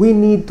 we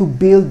need to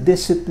build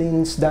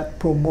disciplines that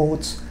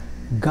promotes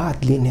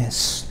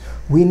godliness.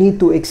 We need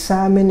to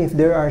examine if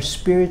there are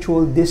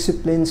spiritual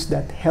disciplines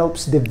that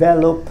helps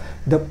develop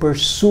the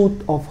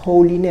pursuit of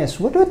holiness.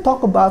 When we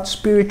talk about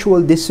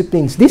spiritual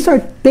disciplines, these are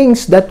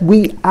things that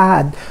we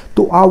add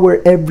to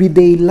our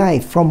everyday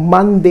life from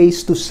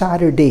Mondays to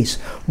Saturdays.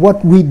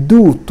 What we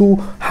do to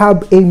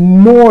have a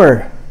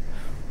more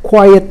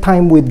quiet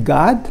time with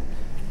God,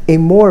 a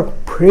more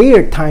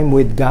prayer time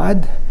with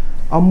God,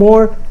 a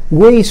more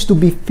ways to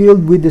be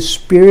filled with the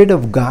Spirit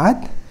of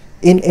God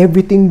in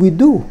everything we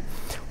do.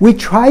 We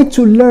try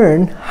to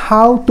learn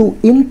how to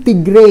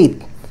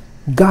integrate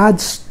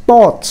God's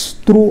thoughts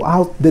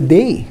throughout the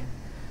day,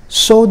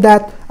 so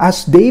that,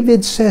 as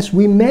David says,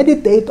 we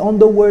meditate on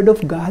the Word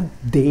of God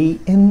day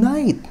and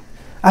night.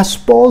 As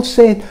Paul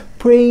said,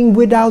 praying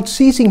without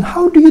ceasing.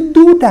 How do you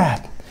do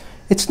that?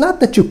 It's not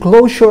that you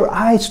close your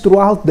eyes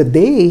throughout the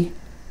day,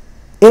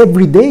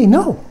 every day.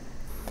 No.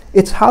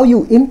 It's how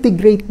you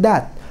integrate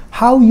that,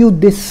 how you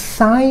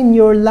design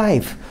your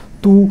life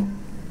to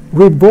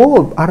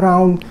revolve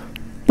around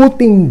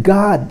putting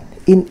God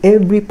in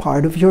every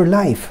part of your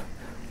life.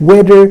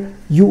 Whether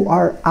you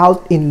are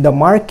out in the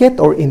market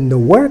or in the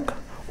work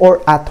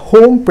or at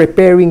home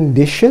preparing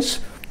dishes,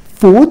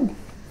 food,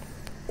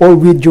 or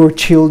with your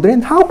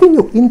children, how can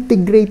you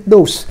integrate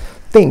those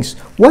things?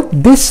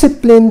 What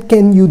discipline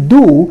can you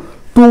do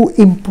to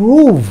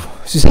improve?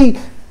 See,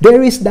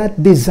 there is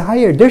that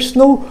desire. There's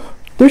no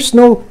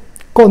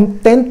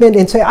contentment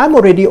in saying, I'm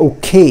already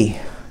okay.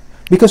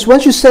 Because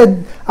once you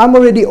said, I'm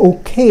already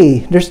okay,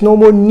 there's no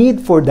more need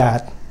for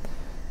that.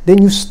 then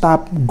you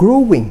stop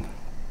growing.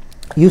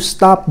 You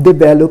stop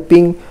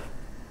developing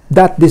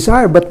that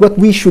desire. But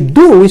what we should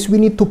do is we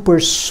need to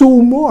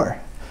pursue more.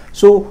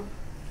 So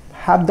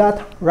have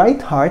that right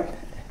heart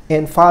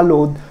and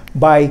followed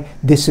by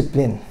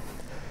discipline.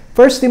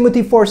 1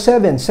 Timothy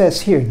 4:7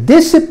 says here,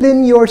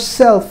 discipline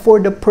yourself for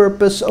the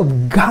purpose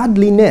of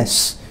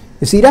godliness.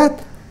 You see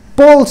that?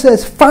 Paul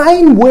says,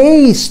 find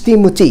ways,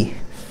 Timothy,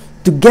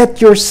 to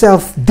get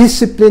yourself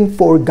disciplined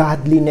for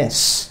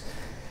godliness.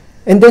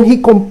 And then he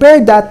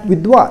compared that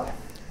with what?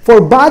 For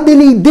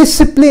bodily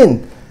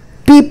discipline,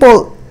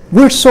 people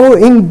were so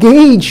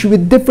engaged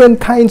with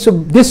different kinds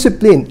of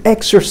discipline,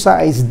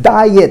 exercise,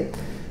 diet.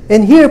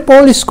 And here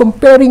Paul is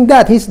comparing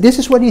that. This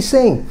is what he's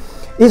saying.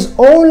 Is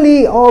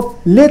only of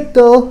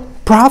little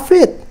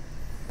profit.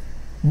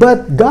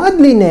 But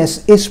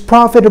godliness is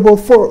profitable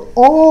for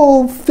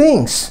all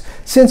things,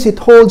 since it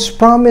holds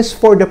promise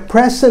for the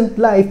present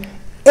life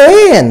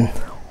and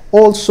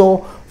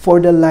also for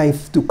the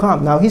life to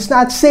come. Now, he's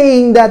not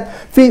saying that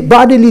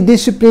bodily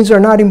disciplines are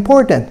not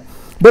important.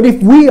 But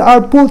if we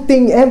are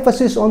putting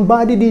emphasis on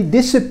bodily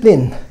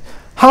discipline,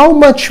 how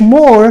much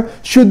more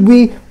should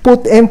we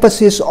put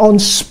emphasis on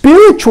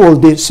spiritual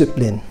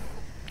discipline?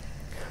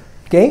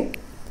 Okay?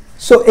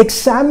 So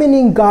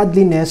examining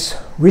godliness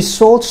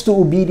results to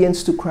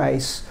obedience to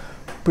Christ,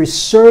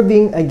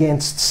 preserving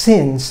against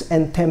sins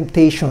and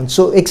temptations.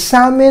 So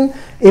examine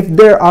if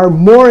there are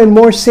more and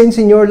more sins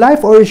in your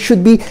life, or it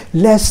should be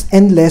less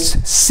and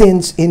less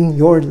sins in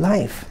your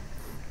life.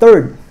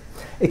 Third,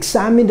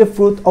 examine the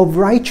fruit of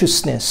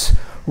righteousness.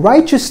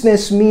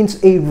 Righteousness means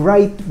a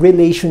right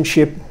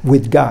relationship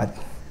with God.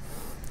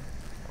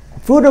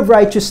 Fruit of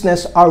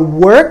righteousness are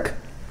work,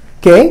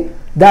 okay,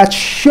 that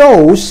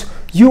shows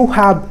you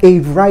have a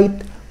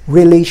right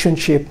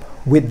relationship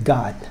with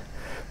God.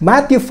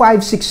 Matthew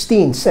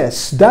 5:16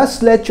 says,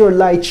 thus let your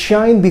light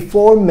shine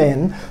before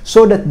men,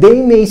 so that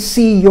they may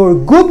see your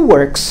good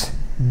works.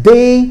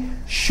 They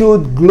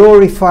should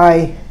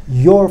glorify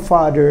your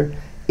Father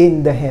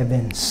in the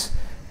heavens.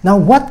 Now,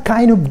 what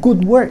kind of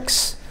good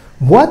works?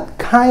 What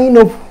kind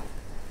of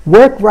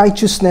work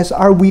righteousness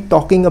are we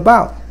talking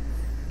about?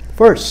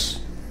 First,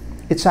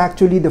 it's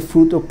actually the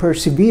fruit of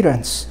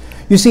perseverance.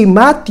 You see,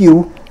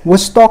 Matthew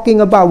was talking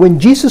about, when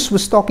Jesus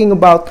was talking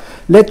about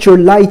let your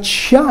light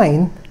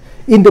shine,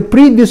 in the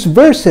previous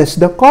verses,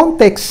 the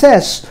context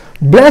says,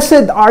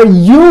 blessed are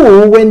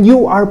you when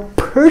you are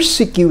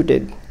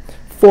persecuted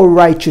for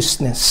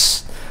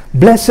righteousness.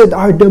 Blessed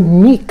are the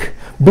meek.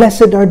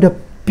 Blessed are the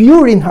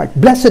pure in heart.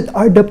 Blessed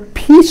are the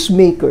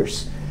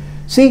peacemakers.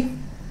 See,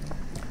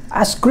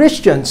 as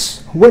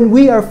Christians, when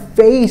we are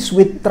faced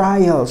with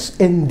trials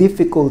and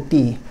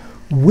difficulty,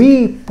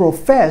 we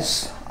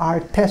profess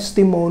our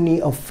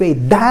testimony of faith.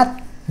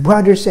 That,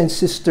 brothers and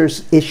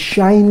sisters, is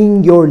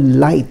shining your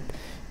light.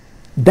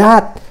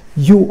 That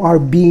you are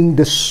being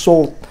the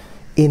salt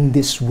in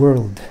this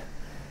world.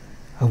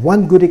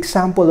 One good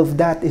example of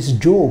that is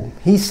Job.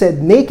 He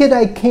said, naked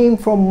I came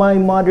from my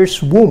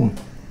mother's womb,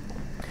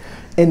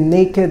 and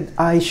naked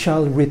I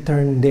shall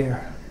return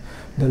there.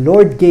 The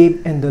Lord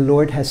gave, and the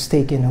Lord has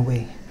taken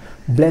away.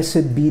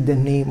 Blessed be the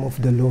name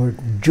of the Lord.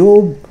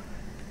 Job,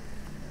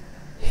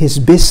 his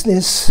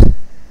business,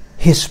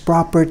 his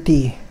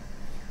property,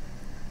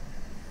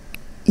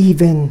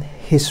 even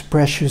his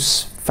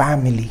precious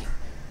family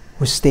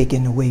was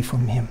taken away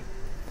from him.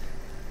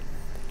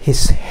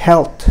 His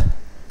health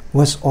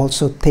was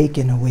also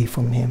taken away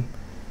from him.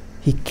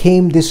 He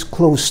came this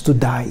close to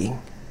dying.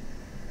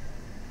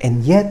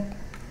 And yet,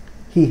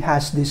 he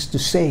has this to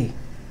say.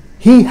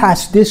 He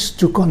has this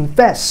to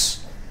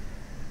confess.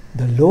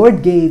 The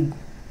Lord gave,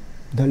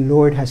 the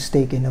Lord has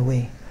taken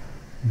away.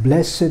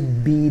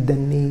 Blessed be the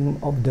name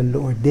of the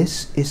Lord.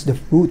 This is the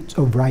fruit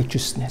of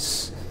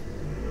righteousness.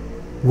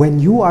 When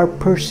you are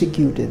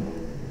persecuted,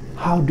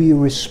 how do you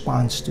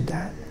respond to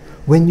that?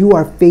 When you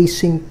are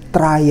facing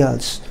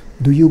trials,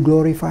 do you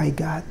glorify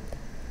God?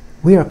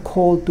 We are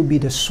called to be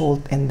the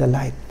salt and the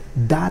light.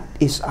 That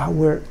is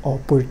our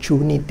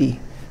opportunity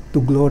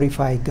to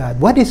glorify God.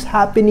 What is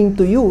happening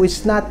to you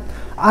is not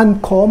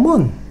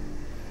uncommon.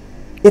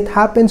 It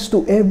happens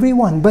to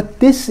everyone. But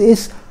this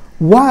is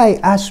why,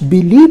 as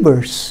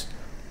believers,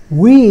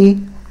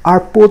 we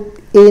are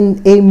put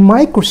in a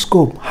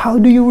microscope. How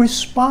do you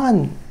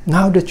respond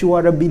now that you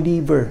are a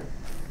believer?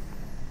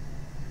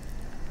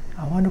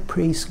 I want to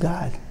praise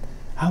God.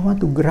 I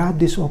want to grab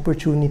this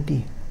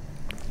opportunity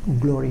to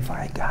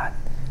glorify God.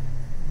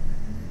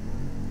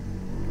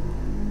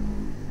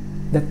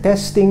 The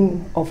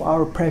testing of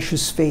our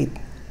precious faith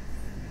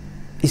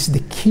is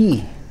the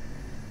key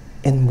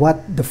in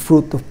what the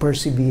fruit of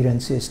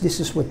perseverance is. This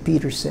is what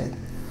Peter said.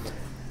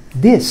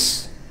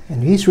 This,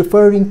 and he's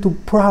referring to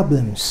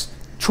problems,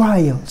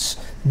 trials,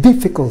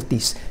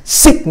 difficulties,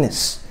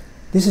 sickness.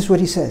 This is what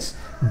he says.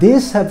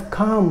 This have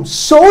come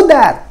so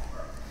that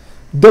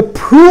the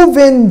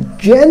proven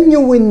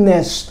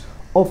genuineness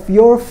of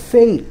your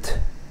faith,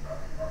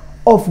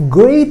 of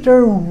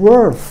greater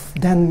worth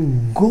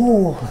than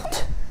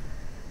gold,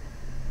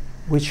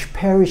 which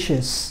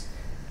perishes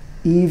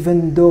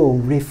even though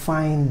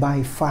refined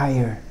by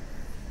fire,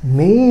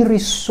 may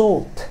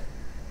result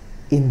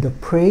in the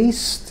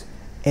praise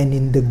and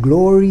in the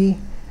glory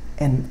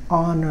and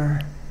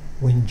honor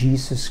when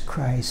Jesus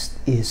Christ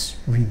is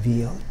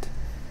revealed.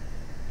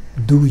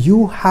 Do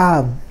you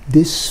have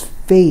this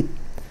faith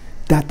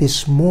that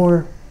is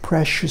more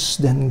precious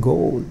than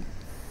gold?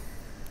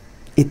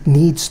 It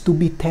needs to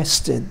be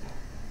tested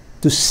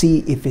to see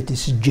if it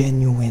is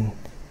genuine,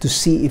 to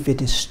see if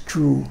it is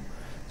true,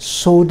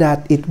 so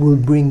that it will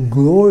bring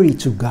glory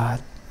to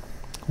God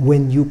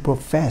when you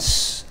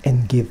profess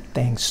and give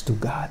thanks to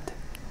God.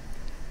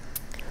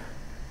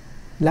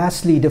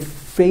 Lastly, the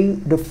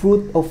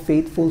fruit of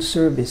faithful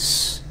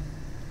service.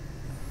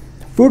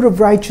 Fruit of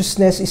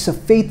righteousness is a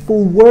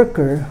faithful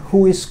worker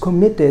who is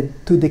committed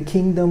to the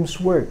kingdom's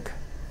work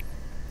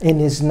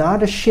and is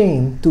not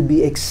ashamed to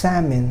be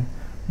examined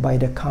by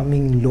the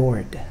coming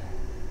Lord.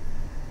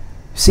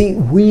 See,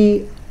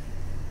 we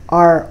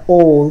are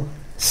all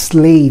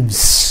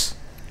slaves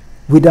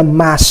with a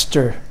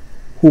master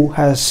who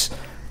has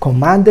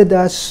commanded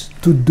us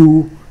to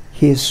do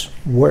his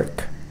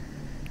work.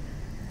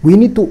 We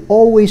need to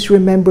always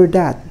remember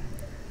that.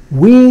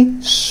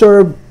 We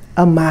serve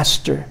a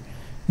master.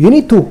 You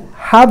need to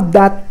have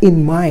that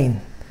in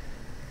mind,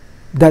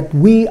 that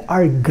we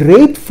are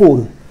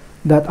grateful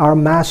that our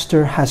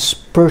master has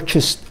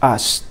purchased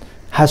us,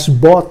 has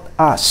bought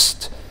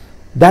us.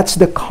 That's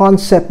the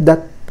concept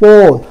that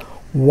Paul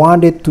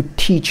wanted to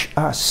teach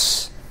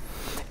us.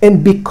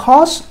 And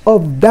because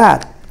of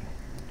that,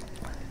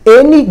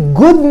 any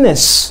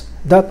goodness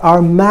that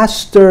our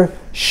master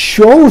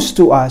shows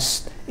to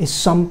us is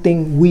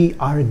something we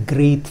are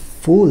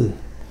grateful.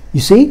 You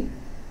see?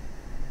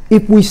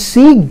 If we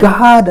see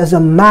God as a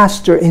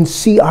master and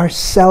see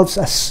ourselves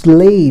as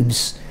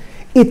slaves,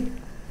 it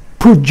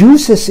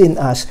produces in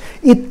us,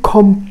 it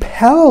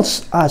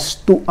compels us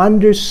to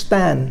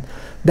understand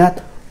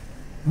that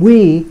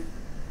we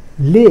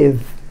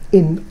live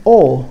in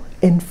awe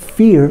and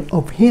fear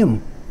of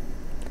Him,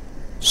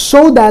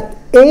 so that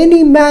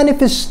any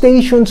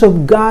manifestations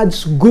of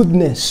God's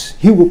goodness,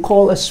 He will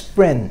call us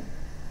friend.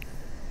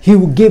 He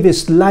will give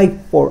His life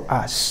for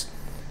us.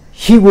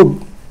 He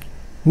will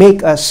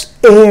make us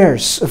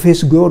heirs of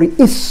His glory,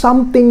 is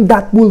something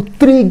that will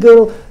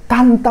trigger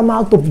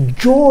tantamount of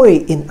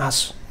joy in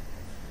us,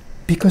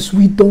 because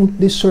we don't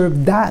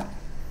deserve that.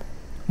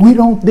 We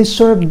don't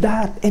deserve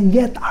that, and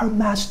yet our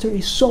Master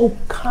is so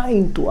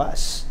kind to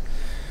us.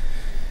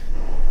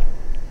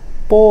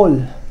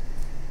 Paul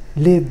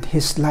lived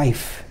his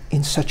life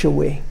in such a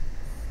way.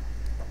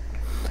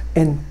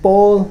 And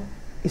Paul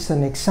is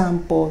an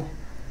example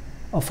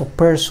of a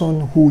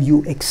person who,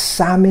 you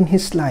examine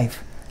his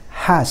life,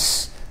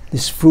 has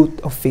this fruit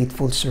of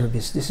faithful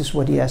service. This is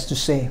what he has to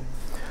say.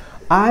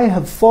 I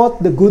have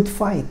fought the good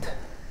fight.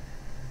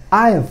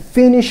 I have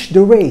finished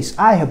the race.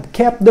 I have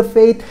kept the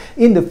faith.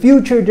 In the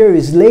future there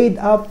is laid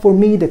up for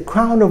me the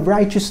crown of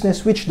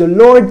righteousness, which the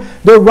Lord,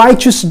 the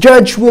righteous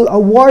judge, will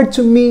award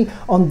to me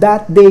on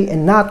that day,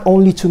 and not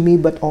only to me,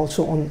 but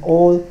also on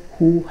all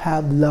who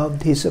have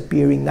loved His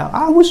appearing. Now,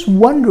 I was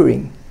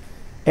wondering,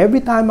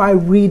 every time I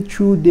read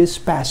through this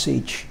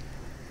passage,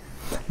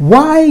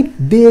 why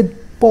did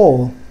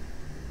Paul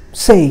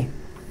say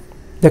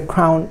the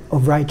crown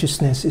of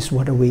righteousness is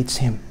what awaits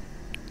him?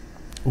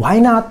 Why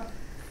not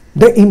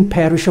the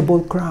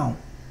imperishable crown?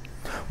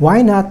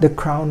 Why not the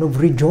crown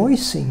of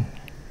rejoicing?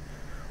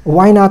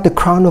 Why not the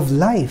crown of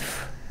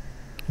life?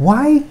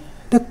 Why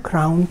the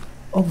crown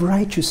of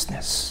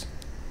righteousness?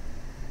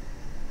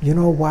 You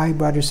know why,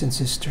 brothers and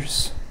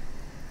sisters?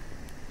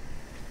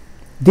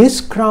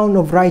 This crown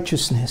of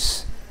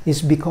righteousness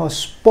is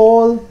because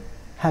Paul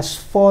has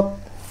fought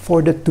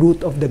for the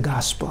truth of the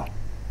gospel.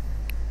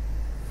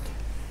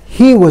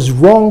 He was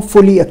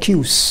wrongfully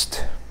accused,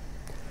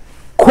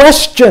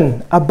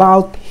 questioned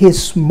about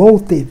his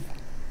motive,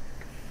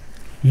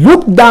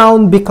 looked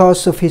down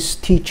because of his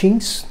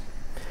teachings.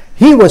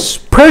 He was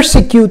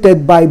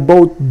persecuted by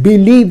both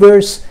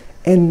believers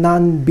and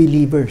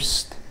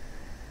non-believers.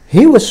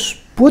 He was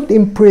put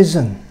in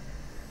prison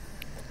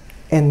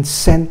and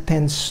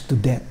sentenced to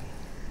death.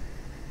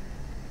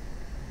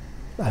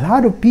 A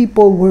lot of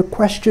people were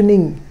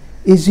questioning,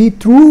 is he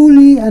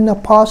truly an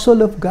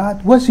apostle of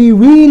God? Was he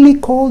really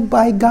called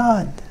by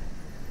God?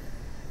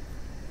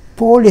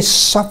 Paul is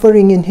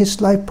suffering in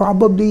his life.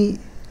 Probably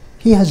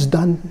he has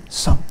done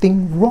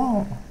something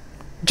wrong.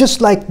 Just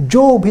like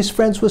Job, his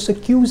friends was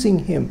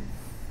accusing him.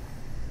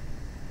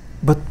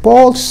 But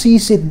Paul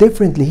sees it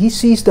differently. He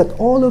sees that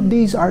all of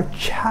these are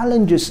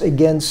challenges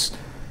against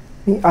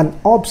an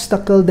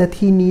obstacle that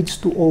he needs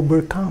to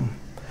overcome.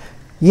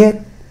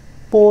 Yet,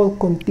 Paul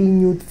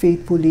continued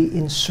faithfully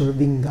in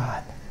serving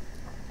God.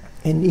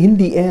 And in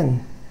the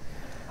end,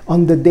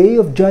 on the day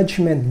of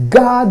judgment,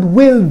 God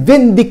will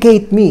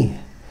vindicate me.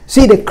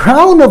 See, the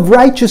crown of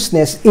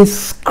righteousness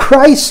is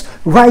Christ's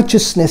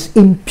righteousness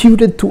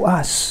imputed to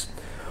us.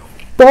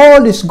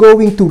 Paul is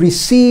going to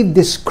receive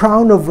this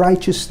crown of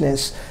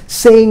righteousness,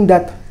 saying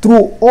that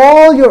through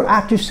all your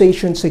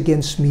accusations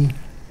against me,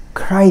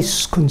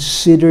 Christ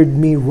considered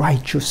me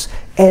righteous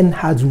and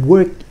has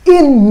worked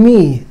in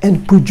me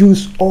and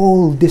produce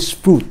all this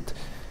fruit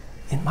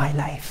in my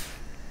life.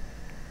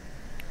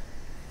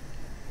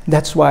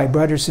 That's why,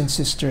 brothers and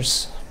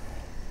sisters,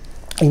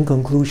 in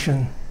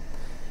conclusion,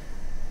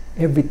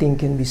 everything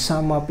can be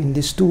summed up in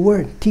these two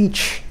words: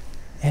 teach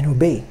and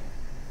obey.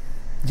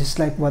 Just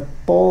like what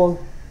Paul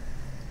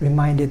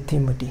reminded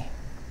Timothy.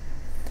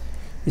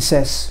 He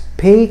says,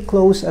 pay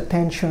close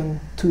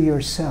attention to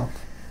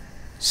yourself.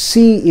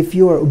 See if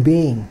you are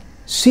obeying.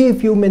 See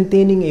if you're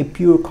maintaining a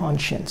pure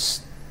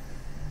conscience.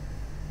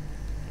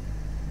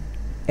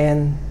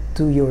 And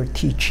to your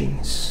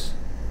teachings.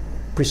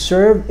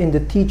 Preserve in the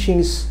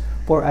teachings,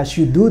 for as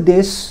you do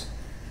this,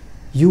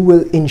 you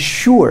will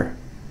ensure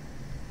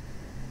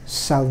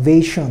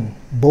salvation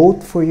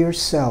both for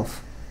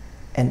yourself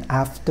and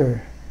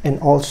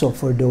also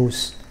for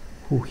those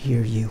who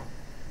hear you.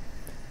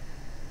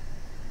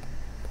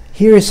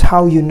 Here is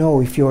how you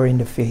know if you are in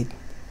the faith.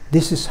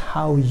 This is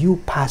how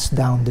you pass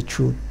down the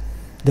truth,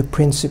 the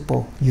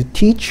principle. You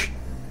teach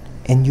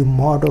and you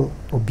model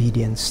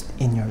obedience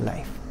in your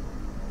life.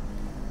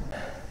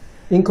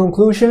 In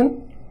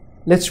conclusion,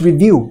 let's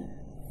review.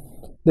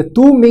 The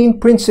two main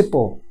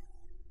principles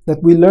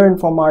that we learn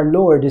from our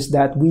Lord is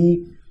that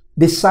we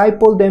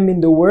disciple them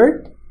in the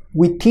Word,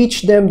 we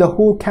teach them the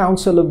whole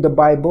counsel of the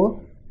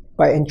Bible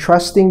by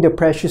entrusting the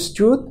precious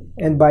truth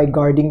and by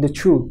guarding the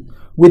truth.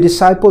 We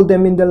disciple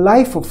them in the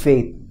life of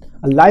faith.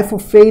 A life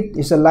of faith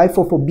is a life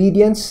of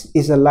obedience,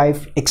 is a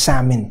life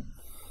examined.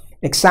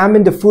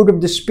 Examine the fruit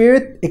of the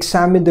Spirit,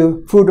 examine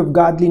the fruit of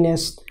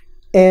godliness,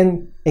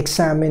 and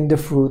examine the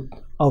fruit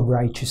of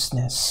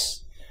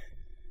righteousness.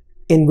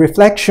 In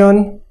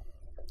reflection,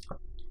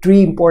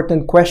 3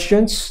 important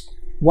questions.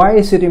 Why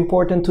is it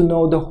important to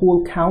know the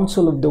whole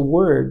counsel of the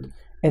Word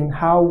and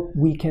how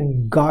we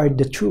can guard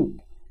the truth?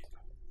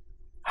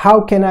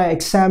 How can I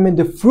examine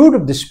the fruit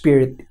of the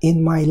Spirit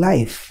in my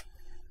life?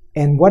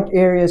 And what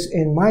areas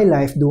in my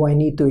life do I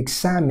need to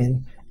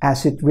examine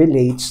as it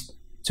relates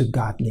to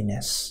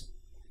godliness?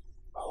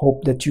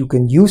 Hope that you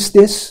can use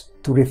this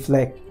to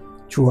reflect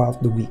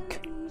throughout the week.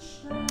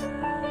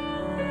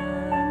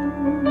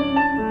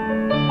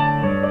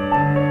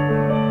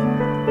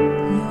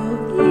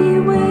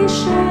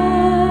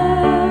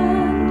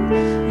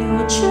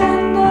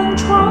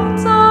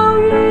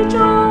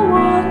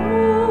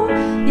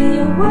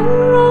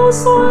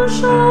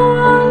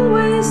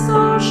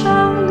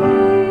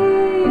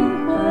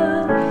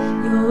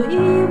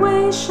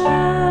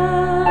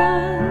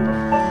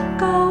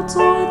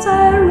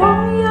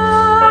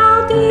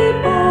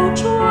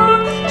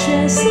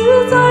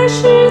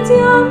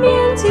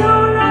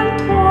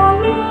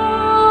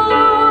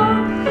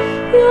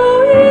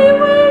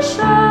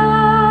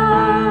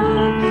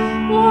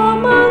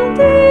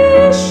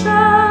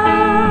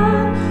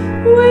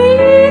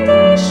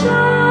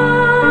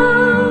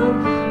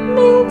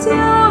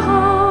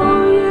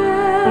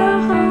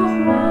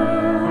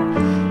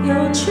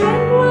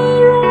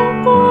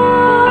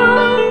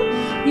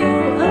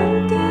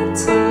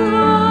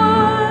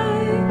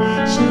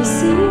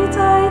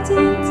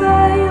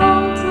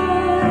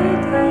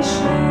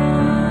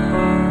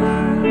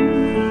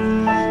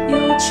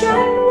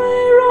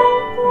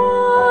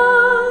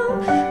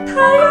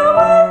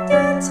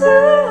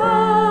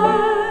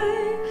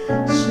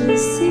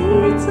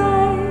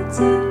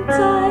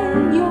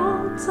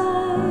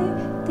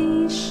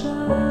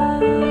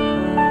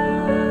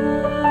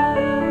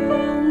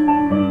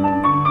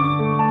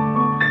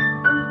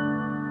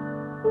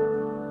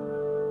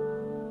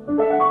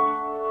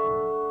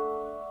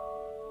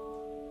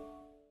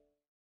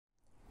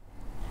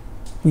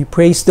 We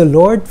praise the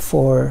Lord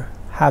for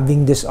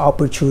having this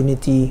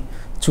opportunity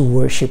to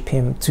worship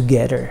Him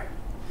together.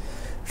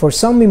 For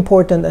some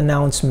important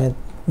announcement,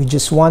 we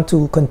just want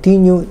to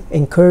continue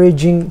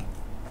encouraging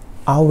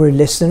our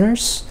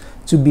listeners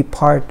to be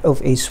part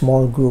of a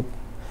small group.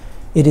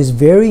 It is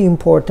very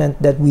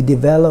important that we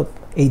develop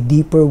a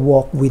deeper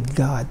walk with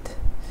God,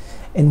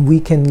 and we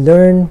can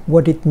learn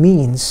what it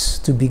means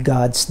to be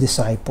God's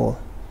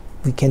disciple.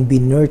 We can be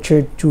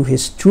nurtured through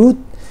His truth,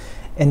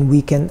 and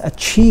we can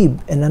achieve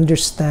and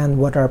understand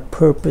what our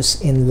purpose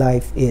in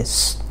life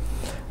is.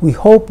 We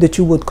hope that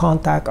you would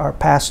contact our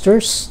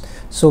pastors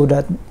so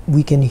that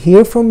we can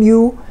hear from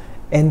you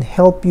and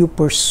help you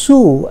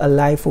pursue a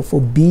life of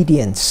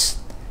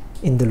obedience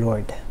in the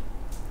Lord.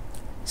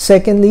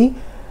 Secondly,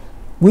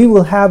 we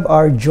will have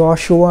our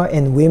Joshua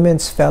and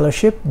Women's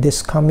Fellowship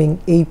this coming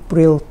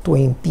April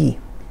 20.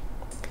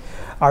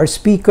 Our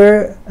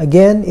speaker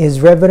again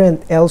is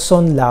Reverend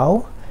Elson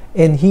Lau,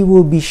 and he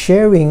will be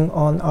sharing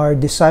on our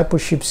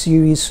discipleship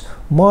series,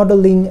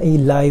 Modeling a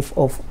Life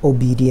of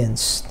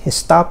Obedience.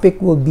 His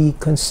topic will be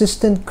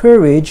Consistent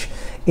Courage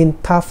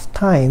in Tough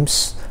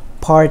Times,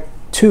 Part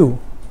 2.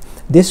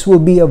 This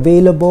will be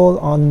available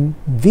on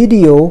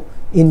video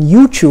in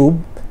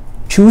YouTube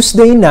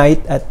Tuesday night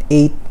at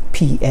 8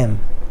 p.m.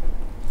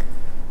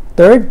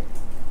 Third,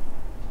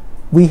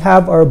 we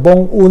have our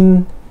Bong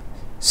Un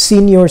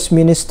Seniors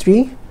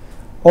Ministry,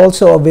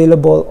 also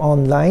available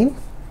online.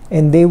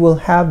 and they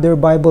will have their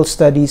Bible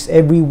studies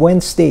every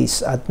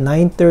Wednesdays at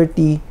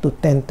 9:30 to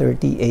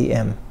 10:30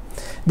 a.m.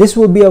 This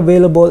will be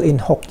available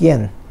in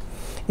Hokkien.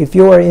 If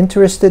you are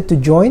interested to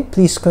join,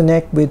 please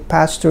connect with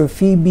Pastor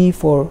Phoebe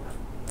for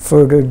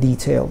further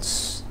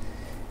details.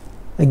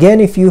 Again,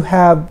 if you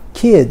have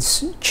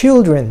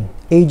children,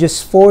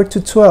 ages 4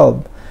 to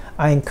 12,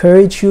 I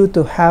encourage you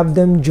to have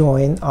them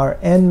join our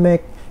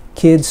NMEC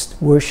Kids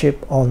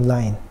Worship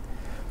Online.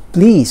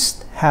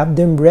 Please have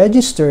them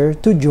register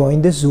to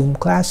join the Zoom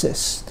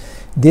classes.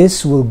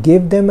 This will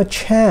give them a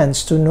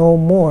chance to know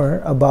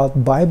more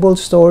about Bible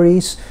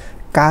stories,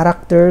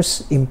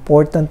 characters,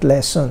 important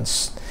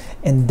lessons,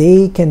 and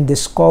they can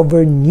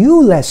discover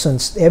new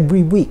lessons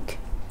every week.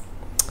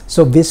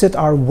 So visit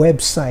our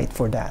website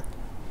for that.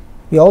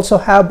 We also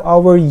have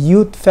our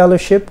youth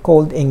fellowship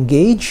called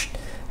Engage,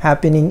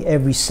 happening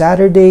every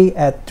Saturday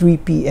at 3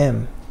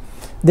 p.m.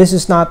 This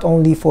is not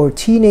only for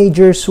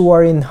teenagers who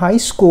are in high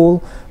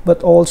school,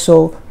 but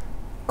also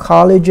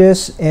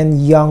colleges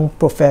and young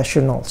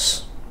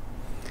professionals.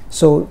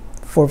 So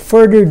for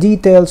further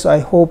details, I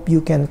hope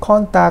you can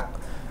contact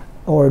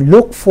or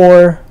look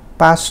for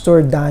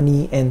Pastor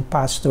Danny and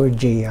Pastor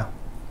Jaya.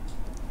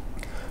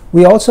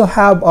 We also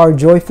have our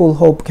Joyful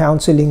Hope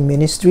Counseling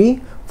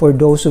Ministry for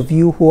those of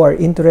you who are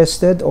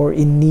interested or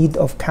in need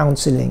of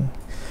counseling.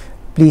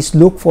 Please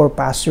look for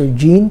Pastor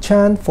Jean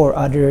Chan for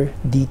other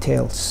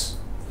details.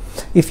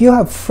 If you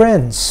have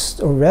friends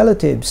or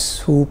relatives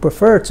who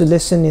prefer to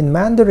listen in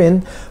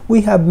Mandarin,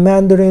 we have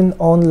Mandarin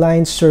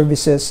online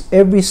services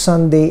every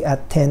Sunday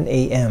at 10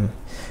 a.m.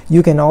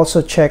 You can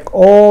also check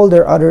all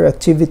their other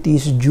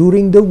activities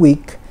during the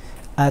week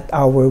at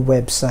our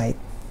website.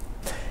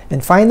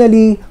 And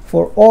finally,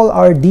 for all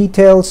our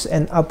details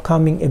and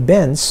upcoming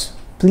events,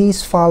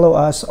 please follow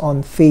us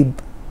on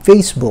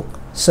Facebook,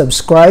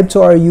 subscribe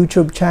to our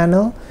YouTube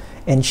channel,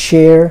 and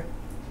share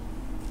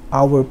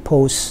our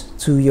posts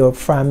to your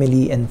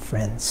family and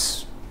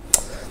friends.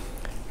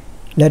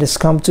 Let us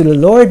come to the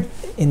Lord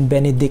in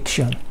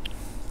benediction.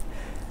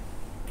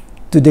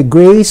 To the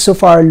grace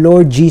of our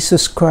Lord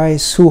Jesus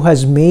Christ, who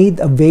has made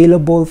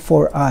available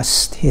for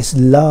us His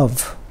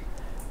love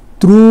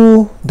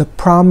through the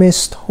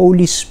promised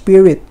Holy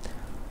Spirit,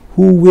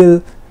 who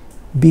will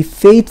be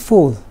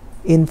faithful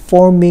in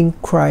forming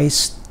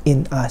Christ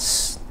in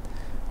us.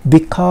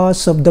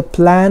 Because of the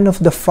plan of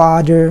the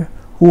Father,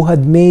 who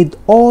had made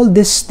all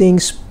these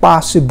things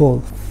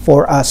possible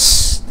for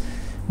us,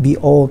 be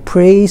all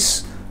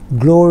praise,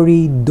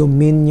 glory,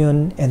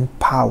 dominion, and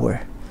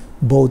power,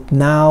 both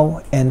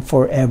now and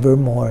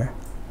forevermore.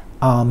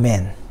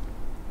 Amen.